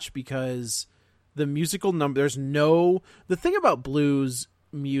watch because the musical number. The thing about blues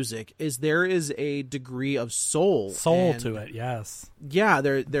music is there is a degree of soul to it. Yes. Yeah,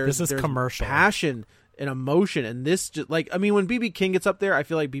 there's commercial passion and emotion, and this just when B.B. King gets up there, I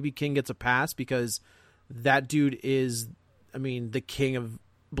feel like B.B. King gets a pass because that dude is, the king of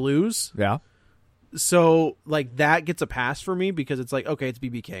blues. Yeah. So that gets a pass for me because it's okay, it's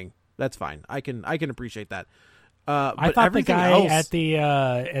B.B. King. That's fine. I can appreciate that. I thought the guy at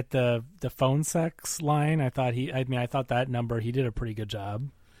the phone sex line, I thought that number, he did a pretty good job.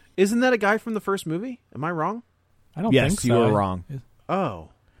 Isn't that a guy from the first movie? Am I wrong? I don't yes, think so. you were wrong. Oh,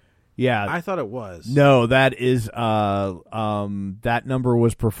 Yeah, I thought it was. no, that is that number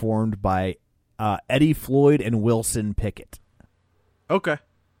was performed by Eddie Floyd and Wilson Pickett. Okay.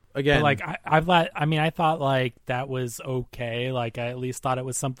 Again, But I thought like that was okay. Like I at least thought it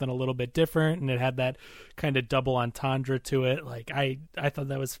was something a little bit different, and it had that kind of double entendre to it. Like I thought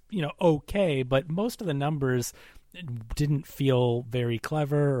that was okay, but most of the numbers didn't feel very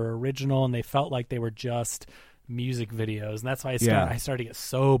clever or original, and they felt like they were just music videos, and that's why I started to get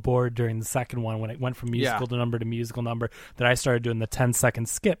so bored during the second one when it went from musical to musical number that I started doing the 10-second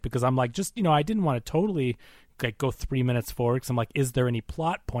skip, because I'm like, just I didn't want to totally like go 3 minutes forward, because I'm like, is there any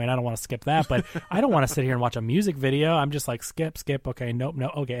plot point? I don't want to skip that, but I don't want to sit here and watch a music video. I'm just like, skip, okay, nope,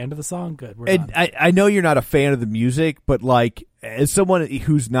 okay, end of the song, good, we're done. I know you're not a fan of the music, but like as someone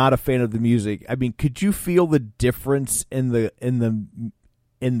who's not a fan of the music, I mean, could you feel the difference in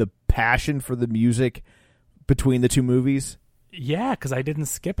the passion for the music between the two movies? Yeah, because I didn't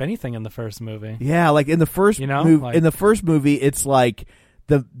skip anything in the first movie. Yeah, like in the first in the first movie, it's like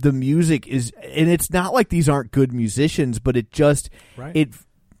the music is, and it's not like these aren't good musicians, but it just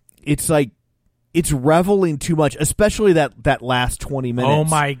it's like it's reveling too much, especially that last 20 minutes. Oh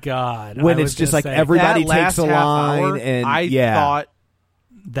my god! When it's just like everybody takes a line, hour, and I thought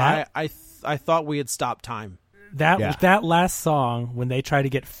I thought we had stopped time. That last song, when they try to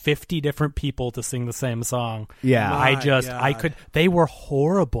get 50 different people to sing the same song, they were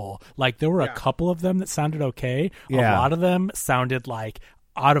horrible. Like there were a couple of them that sounded okay. A lot of them sounded like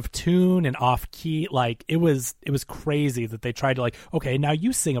out of tune and off key. Like it was crazy that they tried to like, okay, now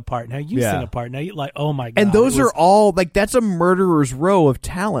you sing a part, now you sing a part, now you like, oh my god. And those are all like, that's a murderer's row of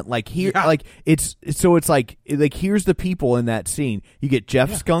talent. Like here, like it's like here's the people in that scene. You get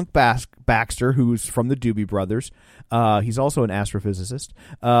Jeff Skunk Baxter, who's from the Doobie Brothers. He's also an astrophysicist.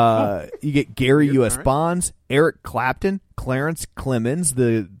 You get Gary U.S. Bonds, Eric Clapton, Clarence Clemens,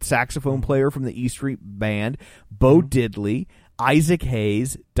 the saxophone player from the E Street Band, Bo Diddley, Isaac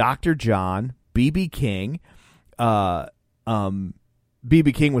Hayes, Dr. John, B.B. King.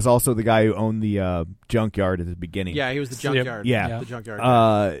 B.B. King was also the guy who owned the junkyard at the beginning. Yeah, he was the junkyard. Yeah. The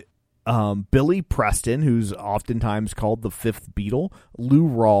junkyard. Billy Preston, who's oftentimes called the fifth Beatle, Lou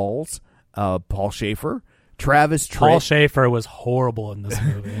Rawls, Paul Schaefer, Travis Tritt. Paul Schaefer was horrible in this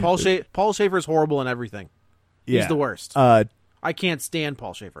movie. Paul Schaefer is horrible in everything. He's the worst. I can't stand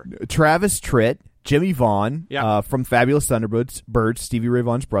Paul Schaefer. Travis Tritt, Jimmy Vaughn from Fabulous Thunderbirds, Stevie Ray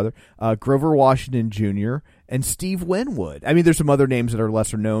Vaughan's brother, Grover Washington Jr., and Steve Winwood. I mean, there's some other names that are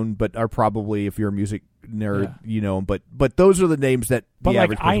lesser known, but are probably, if you're a music nerd, you know. But those are the names that the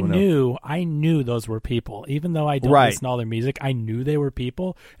average person would know. I knew those were people, even though I don't listen to all their music. I knew they were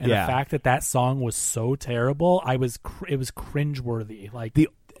people, and the fact that song was so terrible, it was cringeworthy. Like the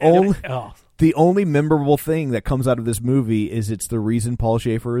only memorable thing that comes out of this movie is it's the reason Paul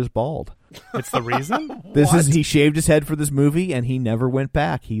Schaefer is bald. It's the reason? He shaved his head for this movie, and he never went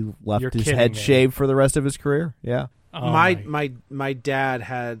back. He left his head shaved for the rest of his career. Yeah. Oh my dad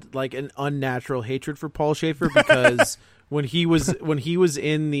had like an unnatural hatred for Paul Schaefer because when he was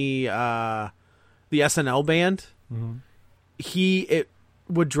in the SNL band, it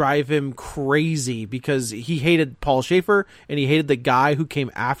would drive him crazy because he hated Paul Schaefer and he hated the guy who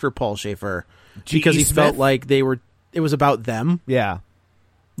came after Paul Schaefer because he felt like it was about them. Yeah.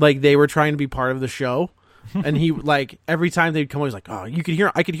 Like they were trying to be part of the show. And he like every time they'd come on, he's like, "Oh, I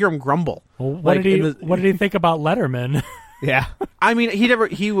could hear him grumble." Well, what did he think about Letterman? Yeah, I mean,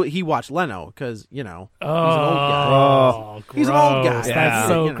 he watched Leno because he's an old guy. Oh, he's an old guy. Yeah. That's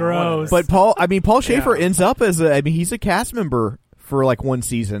so gross. But Paul Schaefer ends up as he's a cast member for like one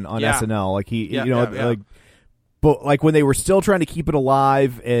season on SNL. Like but like when they were still trying to keep it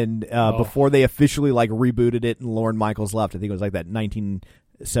alive and before they officially like rebooted it and Lorne Michaels left, I think it was like that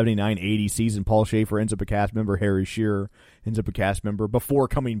 1979-80 season, Paul Schaefer ends up a cast member. Harry Shearer ends up a cast member before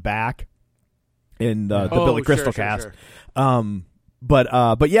coming back in the Billy Crystal cast. Sure.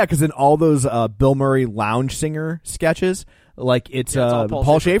 But yeah, because in all those Bill Murray lounge singer sketches, like it's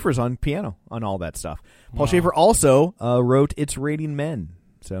Paul Schaefer's on piano on all that stuff. Paul Schaefer also wrote "It's Raining Men."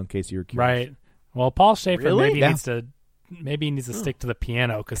 So in case you're curious, right? Well, Paul Schaefer needs to stick to the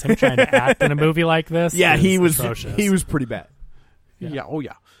piano because him trying to act in a movie like this, he was atrocious. Pretty bad. Yeah. Oh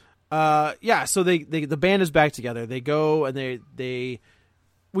yeah. So the band is back together. They go and they.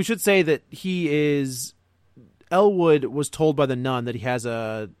 We should say that Elwood was told by the nun that he has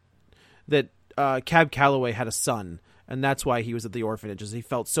Cab Calloway had a son, and that's why he was at the orphanage. He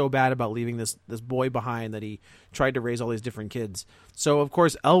felt so bad about leaving this boy behind that he tried to raise all these different kids. So of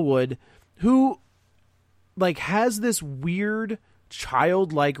course Elwood, who like has this weird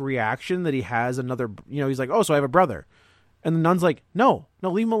childlike reaction that he has another, he's like, oh, so I have a brother. And the nun's like, no,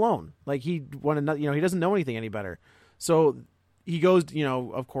 leave him alone. Like he wanted, he doesn't know anything any better. So he goes,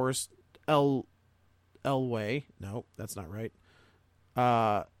 of course, Elway. No, that's not right.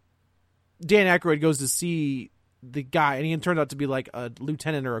 Dan Aykroyd goes to see the guy, and he turns out to be like a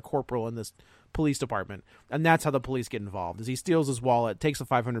lieutenant or a corporal in this police department. And that's how the police get involved, is he steals his wallet, takes the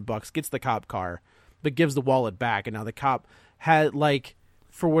 $500, gets the cop car, but gives the wallet back. And now the cop had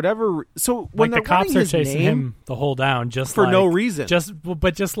for whatever, so when the cops are chasing him the whole down, just for no reason, just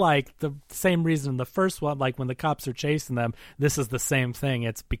like the same reason the first one, like when the cops are chasing them, this is the same thing.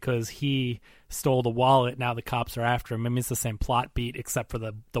 It's because he stole the wallet. Now the cops are after him. I mean, it's the same plot beat except for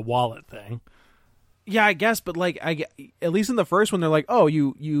the wallet thing. Yeah, I guess, but at least in the first one, they're like, oh,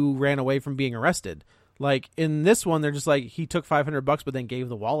 you ran away from being arrested. Like in this one, they're just like, he took $500, but then gave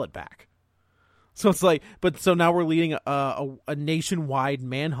the wallet back. So it's like, so now we're leading a nationwide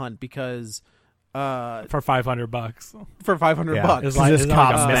manhunt because for $500. For $500, is this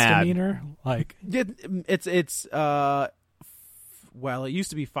cop's like a misdemeanor? Like it's well, it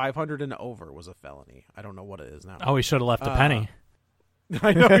used to be 500 and over was a felony. I don't know what it is now. Oh, he should have left a penny.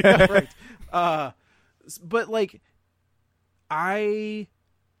 I know, yeah, right. But I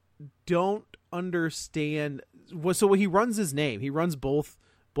don't understand. So he runs his name. He runs both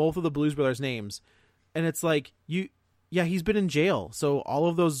of the Blues Brothers names, and it's like he's been in jail. So all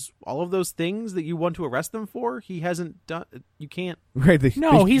of those things that you want to arrest them for, he hasn't done. You can't. Right. He's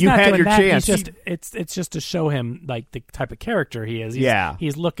not doing your that. Chance. He's just it's just to show him like the type of character he is.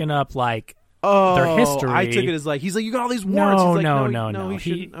 He's looking up like their history. I took it as like he's like, you got all these warrants. No.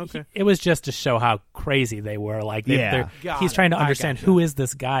 It was just to show how crazy they were. Like he's trying to understand who is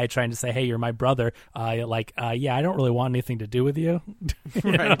this guy trying to say, hey, you're my brother. I don't really want anything to do with you.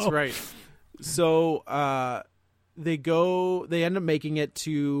 Right. So they end up making it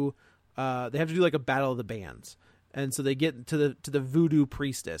to they have to do like a battle of the bands. And so they get to the voodoo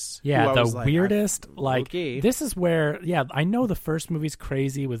priestess. Yeah, the weirdest. This is where, I know the first movie's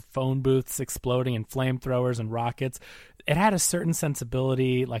crazy with phone booths exploding and flamethrowers and rockets. It had a certain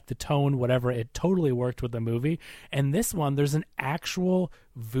sensibility, like the tone, whatever. It totally worked with the movie. And this one, there's an actual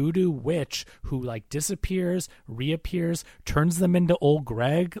voodoo witch who disappears, reappears, turns them into old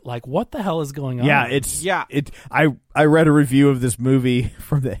Greg. Like, what the hell is going on? I read a review of this movie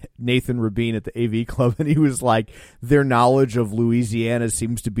from Nathan Rabin at the AV Club, and he was like, their knowledge of Louisiana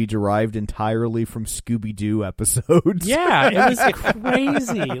seems to be derived entirely from Scooby-Doo episodes. Yeah, it was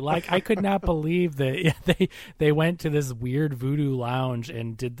crazy. I could not believe that they went to this weird voodoo lounge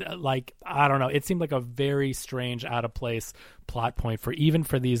and did I don't know. It seemed like a very strange, out of place plot point for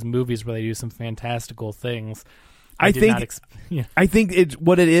these movies where they do some fantastical things. I think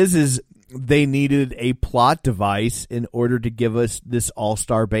what it is they needed a plot device in order to give us this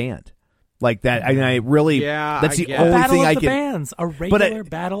all-star band like that. I mean, that's the only thing I can. A regular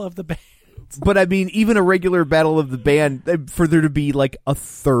battle of the bands. But I mean, even a regular battle of the band, for there to be like a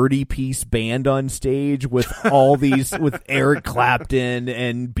 30-piece band on stage with all these, with Eric Clapton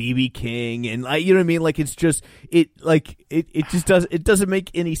and BB King, and you know what I mean? Like, it's just it doesn't make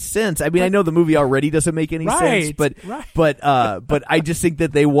any sense. I mean, I know the movie already doesn't make any sense, but I just think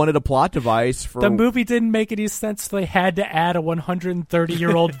that they wanted a plot device for the movie. Didn't make any sense. So they had to add a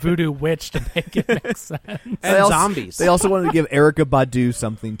 130-year-old voodoo witch to make it make sense. And zombies. They also wanted to give Erykah Badu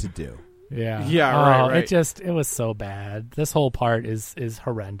something to do. Yeah. Right. It was so bad. This whole part is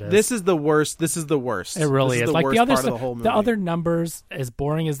horrendous. This is the worst. It really is. Like the other numbers, as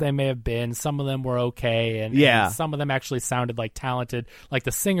boring as they may have been, some of them were okay, and some of them actually sounded like talented. Like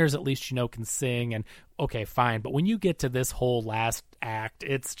the singers, at least can sing, and okay, fine. But when you get to this whole last act,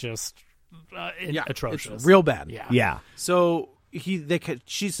 it's just atrocious. It's real bad. Yeah. So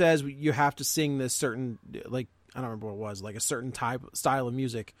she says you have to sing this certain, I don't remember what it was, like a certain style of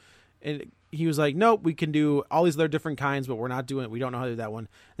music. And he was like, nope, we can do all these other different kinds, but we're not doing it. We don't know how to do that one.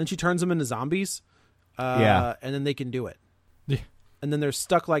 Then she turns them into zombies. And then they can do it. Yeah. And then they're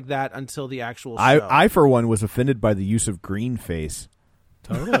stuck like that until the actual show. I for one, was offended by the use of green face.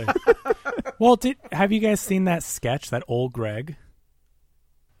 Totally. Well, have you guys seen that sketch, that Old Greg?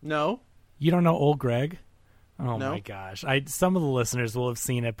 No. You don't know Old Greg? Oh no. My gosh! Some of the listeners will have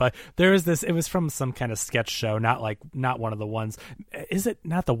seen it, but there was this. It was from some kind of sketch show, not one of the ones. Is it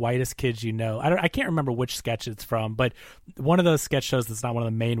not The Whitest Kids You Know? I can't remember which sketch it's from, but one of those sketch shows that's not one of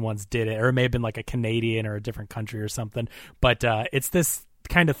the main ones did it, or it may have been like a Canadian or a different country or something. But it's this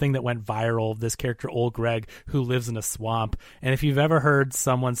kind of thing that went viral. This character, Old Greg, who lives in a swamp, and if you've ever heard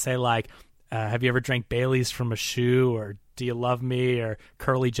someone say have you ever drank Bailey's from a shoe, or do you love me, or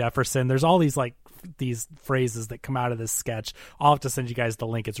Curly Jefferson? There's all these these phrases that come out of this sketch. I'll have to send you guys the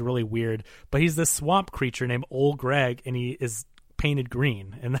link. It's really weird. But he's this swamp creature named Old Greg, and he is painted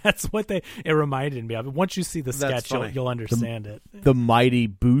green, and that's what it reminded me of. Once you see the sketch, you'll understand it. The Mighty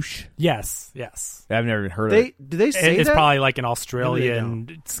Boosh. Yes. I've never even heard of it. Did they say it's that? probably like an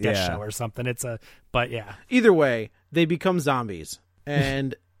Australian sketch show or something. But yeah. Either way, they become zombies,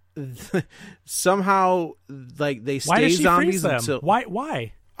 and somehow like they stay Why does she zombies freeze them? until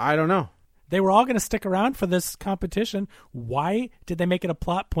Why? I don't know. They were all going to stick around for this competition. Why did they make it a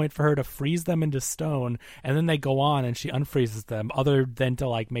plot point for her to freeze them into stone, and then they go on and she unfreezes them, other than to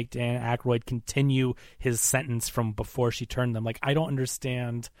like make Dan Aykroyd continue his sentence from before she turned them? Like, I don't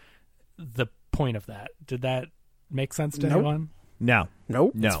understand the point of that. Did that make sense to anyone? No.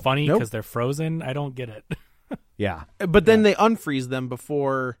 It's funny because they're frozen. I don't get it. Yeah. But then they unfreeze them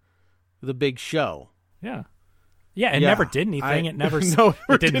before the big show. Yeah. Yeah, it never did anything. It never.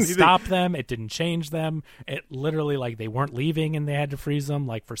 It didn't stop them. It didn't change them. It literally, like, they weren't leaving and they had to freeze them.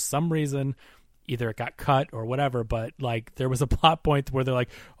 Like, for some reason, either it got cut or whatever. But like, there was a plot point where they're like,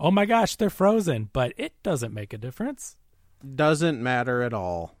 "Oh my gosh, they're frozen," but it doesn't make a difference. Doesn't matter at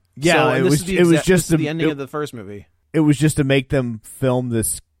all. Yeah, it was just the ending of the first movie. It was just to make them film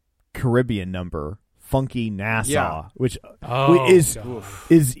this Caribbean number, Funky Nassau, which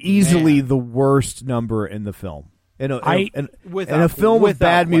is easily the worst number in the film. In a film with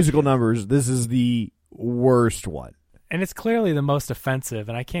bad musical numbers, this is the worst one. And it's clearly the most offensive,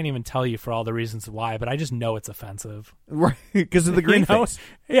 and I can't even tell you for all the reasons why, but I just know it's offensive. Right, because of the green face.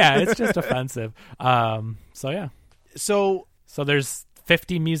 Yeah, it's just offensive. So there's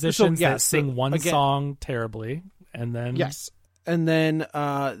 50 musicians that sing one song terribly, and then... Yes. And then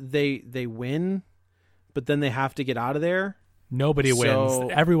they win, but then they have to get out of there. Nobody wins.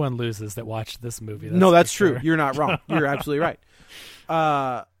 Everyone loses that watched this movie. That's true. You're not wrong. You're absolutely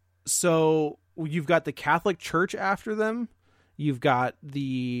right. So you've got the Catholic Church after them. You've got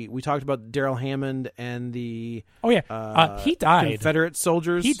we talked about Daryl Hammond and the... he died. Confederate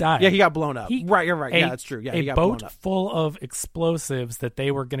soldiers. He died. Yeah, he got blown up. Right, you're right. Yeah, that's true. Yeah, he got blown up. A boat full of explosives that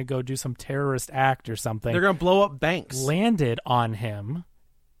they were going to go do some terrorist act or something. They're going to blow up banks. Landed on him,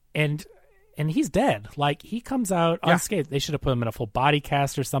 and he's dead. Like, he comes out unscathed. They should have put him in a full body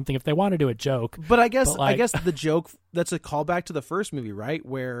cast or something if they want to do a joke. But I guess the joke, that's a callback to the first movie, right?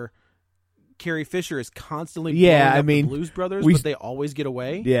 Where Carrie Fisher is constantly blowing up the Blues Brothers, but they always get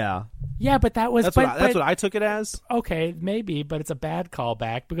away. Yeah. Yeah, but that was... That's what I took it as. Okay, maybe, but it's a bad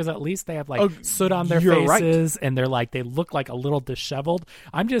callback because at least they have soot on their faces and they look like a little disheveled.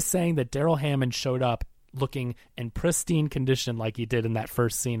 I'm just saying that Daryl Hammond showed up looking in pristine condition like he did in that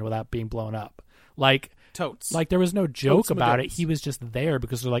first scene without being blown up. Totes. Like, there was no joke about it. He was just there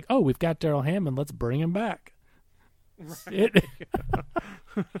because they're like, "Oh, we've got Daryl Hammond, let's bring him back." Right.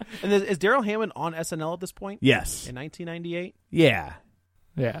 And is Daryl Hammond on SNL at this point? Yes. In 1998? Yeah.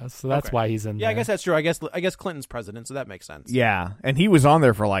 Yeah, so that's why he's in there. Yeah, I guess that's true. I guess Clinton's president, so that makes sense. Yeah, and he was on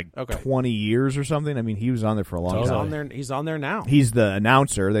there for 20 years or something. I mean, he was on there for a long time. He's on there now. He's the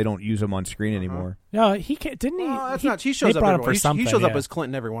announcer. They don't use him on screen anymore. No, he can't, didn't he? That's not. He shows up for something. He shows up as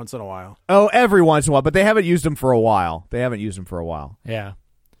Clinton every once in a while. Oh, every once in a while, but they haven't used him for a while. Yeah.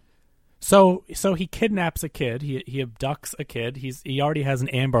 So he kidnaps a kid. He abducts a kid. He already has an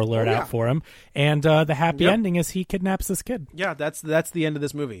Amber Alert out for him, and the happy ending is he kidnaps this kid. Yeah, that's the end of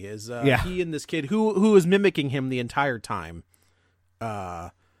this movie. Is he and this kid who is mimicking him the entire time,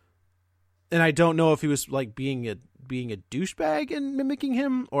 and I don't know if he was being a douchebag and mimicking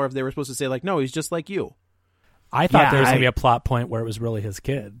him, or if they were supposed to say no, he's just like you. I thought there was going to be a plot point where it was really his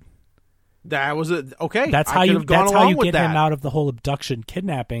kid. That was okay. That's how you get him out of the whole abduction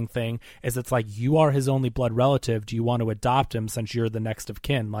kidnapping thing. Is it's like, you are his only blood relative. Do you want to adopt him since you're the next of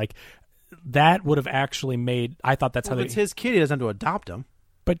kin? Like, that would have actually made. I thought that's how it's his kid. He doesn't have to adopt him.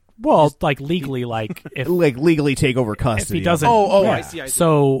 But legally, if legally take over custody. If he doesn't. I see.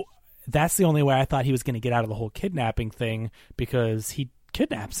 So that's the only way I thought he was going to get out of the whole kidnapping thing, because he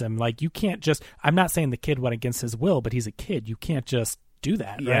kidnaps him. Like, you can't just. I'm not saying the kid went against his will, but he's a kid. You can't just do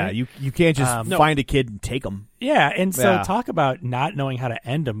that. Yeah, right? you can't just find a kid and take him. Yeah, and so talk about not knowing how to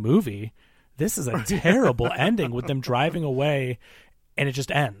end a movie. This is a terrible ending with them driving away, and it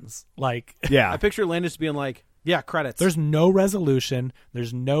just ends. I picture Landis being like, "Yeah, credits." There's no resolution.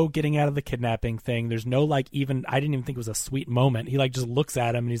 There's no getting out of the kidnapping thing. There's no even. I didn't even think it was a sweet moment. He just looks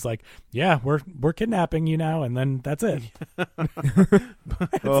at him and he's like, "Yeah, we're kidnapping you now," and then that's it.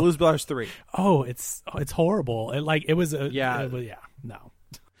 Blues Brothers 3. Oh, it's horrible. It was no.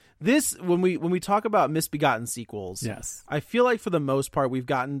 This when we talk about misbegotten sequels, yes, I feel like for the most part we've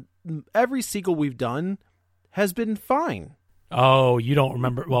gotten every sequel we've done has been fine Oh, you don't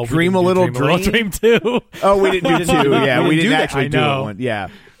remember? Well, Dream a Little Dream? too. Oh, we didn't do two. Yeah, we didn't actually do know. one. Yeah.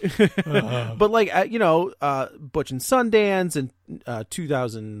 But like Butch and Sundance and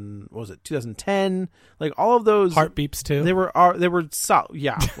 2010, like all of those Heartbeeps too. They were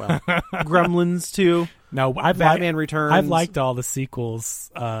yeah, well, Gremlins too. No, Batman Returns. I've liked all the sequels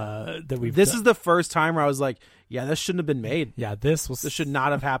that we've. This is the first time where I was like, yeah, this shouldn't have been made. Yeah, this should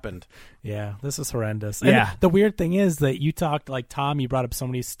not have happened. Yeah, this was horrendous. Yeah. And the weird thing is that you talked, like Tom, you brought up so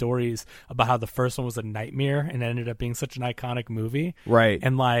many stories about how the first one was a nightmare and ended up being such an iconic movie. Right.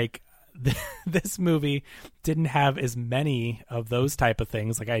 And like this movie didn't have as many of those type of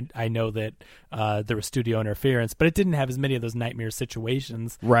things. Like I know that there was studio interference, but it didn't have as many of those nightmare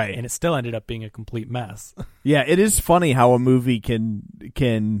situations. Right. And it still ended up being a complete mess. Yeah, it is funny how a movie can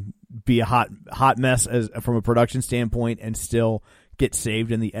be a hot mess from a production standpoint and still get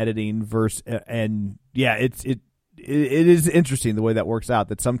saved in the editing and yeah, it is interesting the way that works out,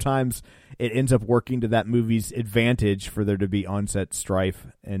 that sometimes it ends up working to that movie's advantage for there to be on-set strife,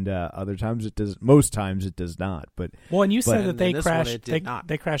 and other times it does. Most times it does not. But and you said that they crashed.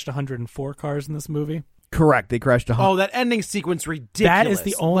 They crashed 104 cars in this movie. Correct. They crashed that ending sequence, ridiculous. That is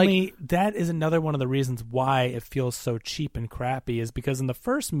the only. That is another one of the reasons why it feels so cheap and crappy. Is because in the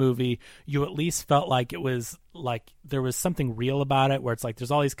first movie, you at least felt like it was like there was something real about it, where it's like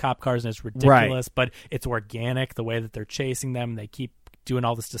there's all these cop cars and it's ridiculous, but it's organic the way that they're chasing them. And they keep doing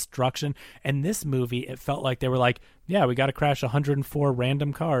all this destruction. And this movie, it felt like they were like, yeah, we got to crash 104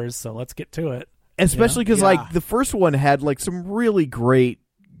 random cars, so let's get to it. Especially because like the first one had like some really great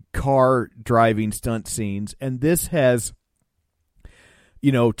car driving stunt scenes, and this has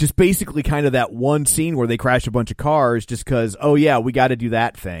just basically kind of that one scene where they crash a bunch of cars just because we got to do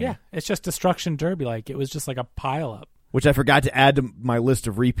that thing. Yeah, it's just destruction derby. Like it was just like a pile up, which I forgot to add to my list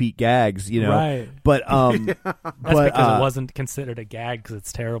of repeat gags. Right? But that's because it wasn't considered a gag because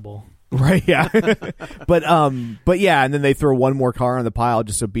it's terrible. Right, yeah. but yeah, and then they throw one more car on the pile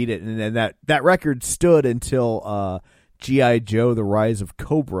just to beat it, and then that record stood until G.I. Joe: The Rise of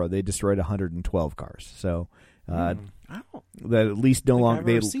Cobra. They destroyed 112 cars. So that at least no longer I've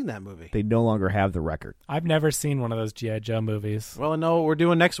never seen that movie. They no longer have the record. I've never seen one of those G.I. Joe movies. Well, I know what we're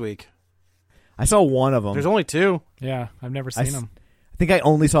doing next week. I saw one of them. There's only two. Yeah, I've never seen them. I think I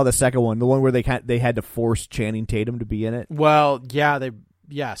only saw the second one, the one where they had to force Channing Tatum to be in it. Well, yeah,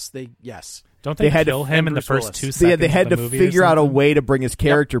 yes. Don't they had kill to, him in the first 2 seconds? They had of the to movie figure out a way to bring his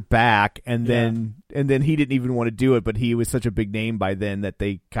character back, and then he didn't even want to do it. But he was such a big name by then that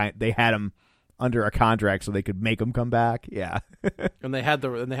they had him under a contract so they could make him come back. Yeah, and they had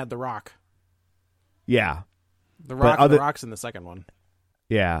the Rock. Yeah, the Rock's in the second one.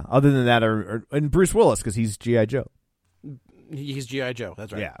 Yeah, other than that, and Bruce Willis because he's G.I. Joe. He's G.I. Joe.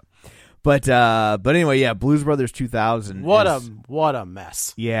 That's right. Yeah. But anyway, yeah, Blues Brothers 2000. What a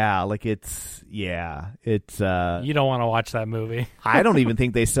mess. Yeah, like it's you don't want to watch that movie. I don't even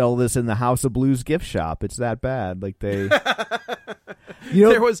think they sell this in the House of Blues gift shop. It's that bad. Like they I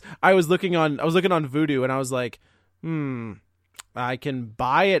was looking on Vudu and I was like, I can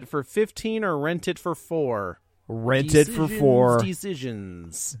buy it for $15 or rent it for $4. Rent it for $4.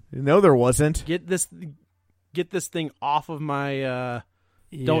 Decisions. No, there wasn't. Get this thing off of my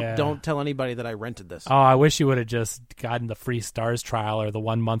Don't tell anybody that I rented this. Oh, I wish you would have just gotten the free Stars trial or the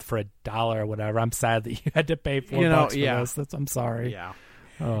 1 month for $1 or whatever. I'm sad that you had to pay $4 for this. I'm sorry. Yeah.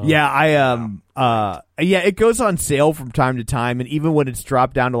 It goes on sale from time to time, and even when it's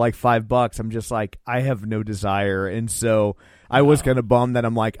dropped down to like $5, I'm just like, I have no desire, and so I was kind of bummed that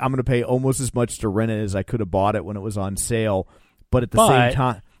I'm like, I'm going to pay almost as much to rent it as I could have bought it when it was on sale, but at the same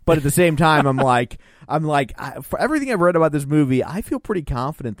time. But at the same time, I'm like, for everything I've read about this movie, I feel pretty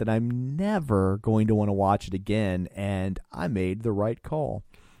confident that I'm never going to want to watch it again, and I made the right call.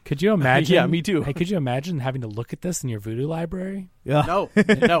 Could you imagine? Yeah, me too. Hey, could you imagine having to look at this in your Voodoo library? Yeah. No,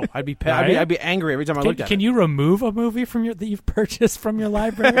 I'd be Right? I'd be angry every time I looked at it. Can you remove a movie that you've purchased from your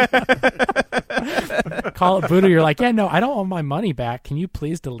library? Call it Voodoo. You're like, no, I don't want my money back. Can you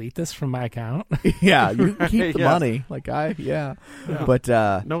please delete this from my account? Yeah, you can keep the money. Like but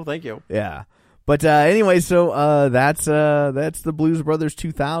no, thank you. Yeah. But anyway, so that's the Blues Brothers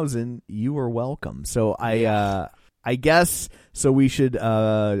 2000. You are welcome. So I guess so. We should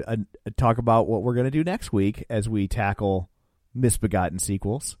talk about what we're going to do next week as we tackle misbegotten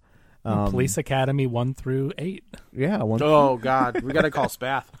sequels. Police Academy 1 through 8. Yeah. Oh God, we got to call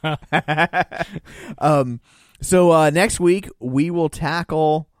Spath. So next week we will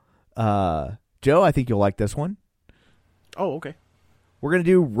tackle. Joe, I think you'll like this one. Oh, okay. We're going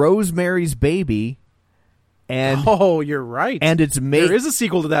to do Rosemary's Baby And you're right. And it's made. There is a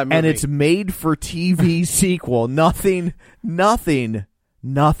sequel to that movie, and it's made for TV sequel. Nothing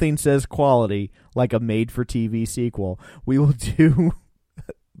says quality like a made for TV sequel. We will do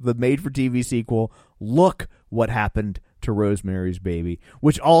the made for TV sequel. Look what happened to Rosemary's Baby,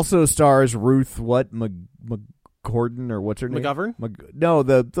 which also stars Ruth McGordon, or what's her name? McGovern? No,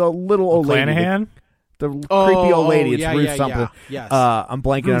 the little old lady. McClanahan? The creepy old lady. It's Ruth something. Yeah. Yes. I'm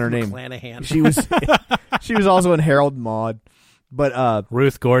blanking Ruth on her name. McClanahan. She was also in Harold and Maude. But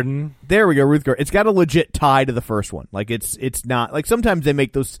Ruth Gordon. There we go, Ruth Gordon. It's got a legit tie to the first one. Like it's not like sometimes they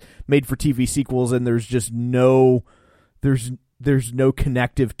make those made for TV sequels and there's just no no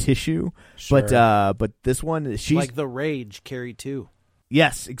connective tissue. Sure. But this one, she's like The Rage, Carrie 2.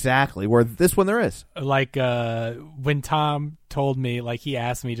 Yes, exactly. Where this one there is. Like when Tom told me, like he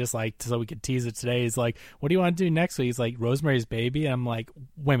asked me just like so we could tease it today. He's like, "What do you want to do next week?" He's like, "Rosemary's Baby." And I'm like,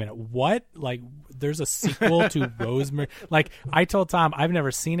 "Wait a minute, what? Like, there's a sequel to Rosemary?" Like I told Tom, I've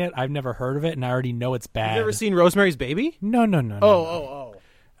never seen it, I've never heard of it, and I already know it's bad. You've never seen Rosemary's Baby? No. Oh.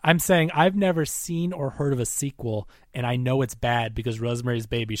 I'm saying I've never seen or heard of a sequel, and I know it's bad because Rosemary's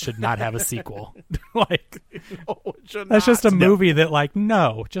Baby should not have a sequel. Like, No, it should that's not. just a movie that, like,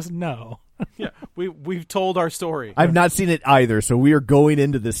 just no. Yeah, we've told our story. I've not seen it either, so we are going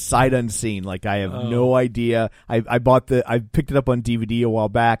into this sight unseen. Like I have no idea. I picked it up on DVD a while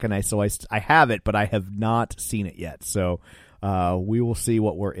back, and I have it, but I have not seen it yet. So we will see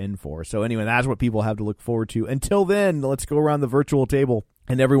what we're in for. So anyway, that's what people have to look forward to. Until then, let's go around the virtual table,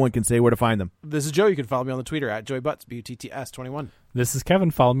 and everyone can say where to find them. This is Joe. You can follow me on the Twitter at JoeyButts, BUTTS21. This is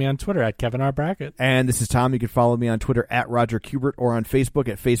Kevin. Follow me on Twitter at Kevin R. Brackett. And this is Tom. You can follow me on Twitter at Roger Kubert or on Facebook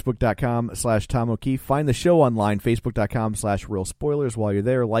at Facebook.com/Tom O'Keefe. Find the show online, Facebook.com/Real Spoilers. While you're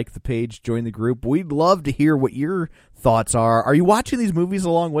there, like the page, join the group. We'd love to hear what your thoughts are. Are you watching these movies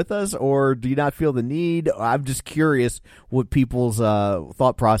along with us, or do you not feel the need? I'm just curious what people's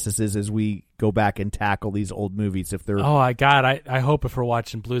thought process is as we go back and tackle these old movies. If they're I hope if we're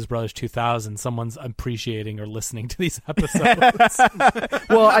watching Blues Brothers 2000, someone's appreciating or listening to these episodes.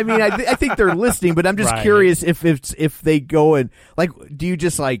 Well, I mean, I think they're listening, but I'm just curious if they go and like, do you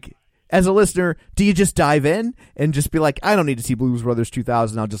just like, as a listener, do you just dive in and just be like, I don't need to see Blues Brothers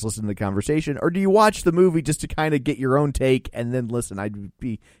 2000, I'll just listen to the conversation? Or do you watch the movie just to kind of get your own take and then listen? I'd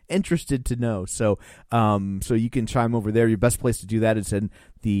be interested to know. So you can chime over there. Your best place to do that is in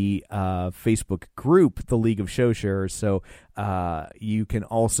the Facebook group, the League of Show Sharers. So you can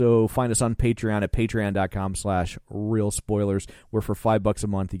also find us on Patreon at patreon.com/Real Spoilers, where for $5 a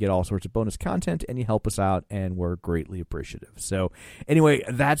month you get all sorts of bonus content and you help us out, and we're greatly appreciative. So anyway,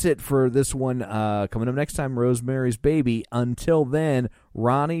 that's it for this one. Coming up next time, Rosemary's Baby. Until then,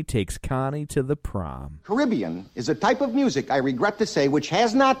 Ronnie takes Connie to the prom. Caribbean is a type of music, I regret to say, which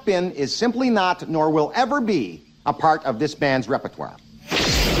has not been, is simply not, nor will ever be a part of this band's repertoire.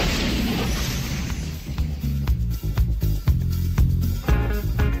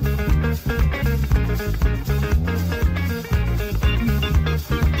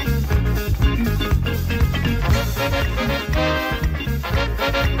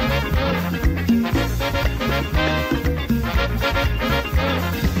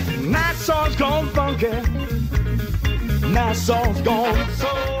 Nassau's gone funky. Nassau's gone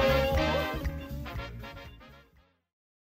soul.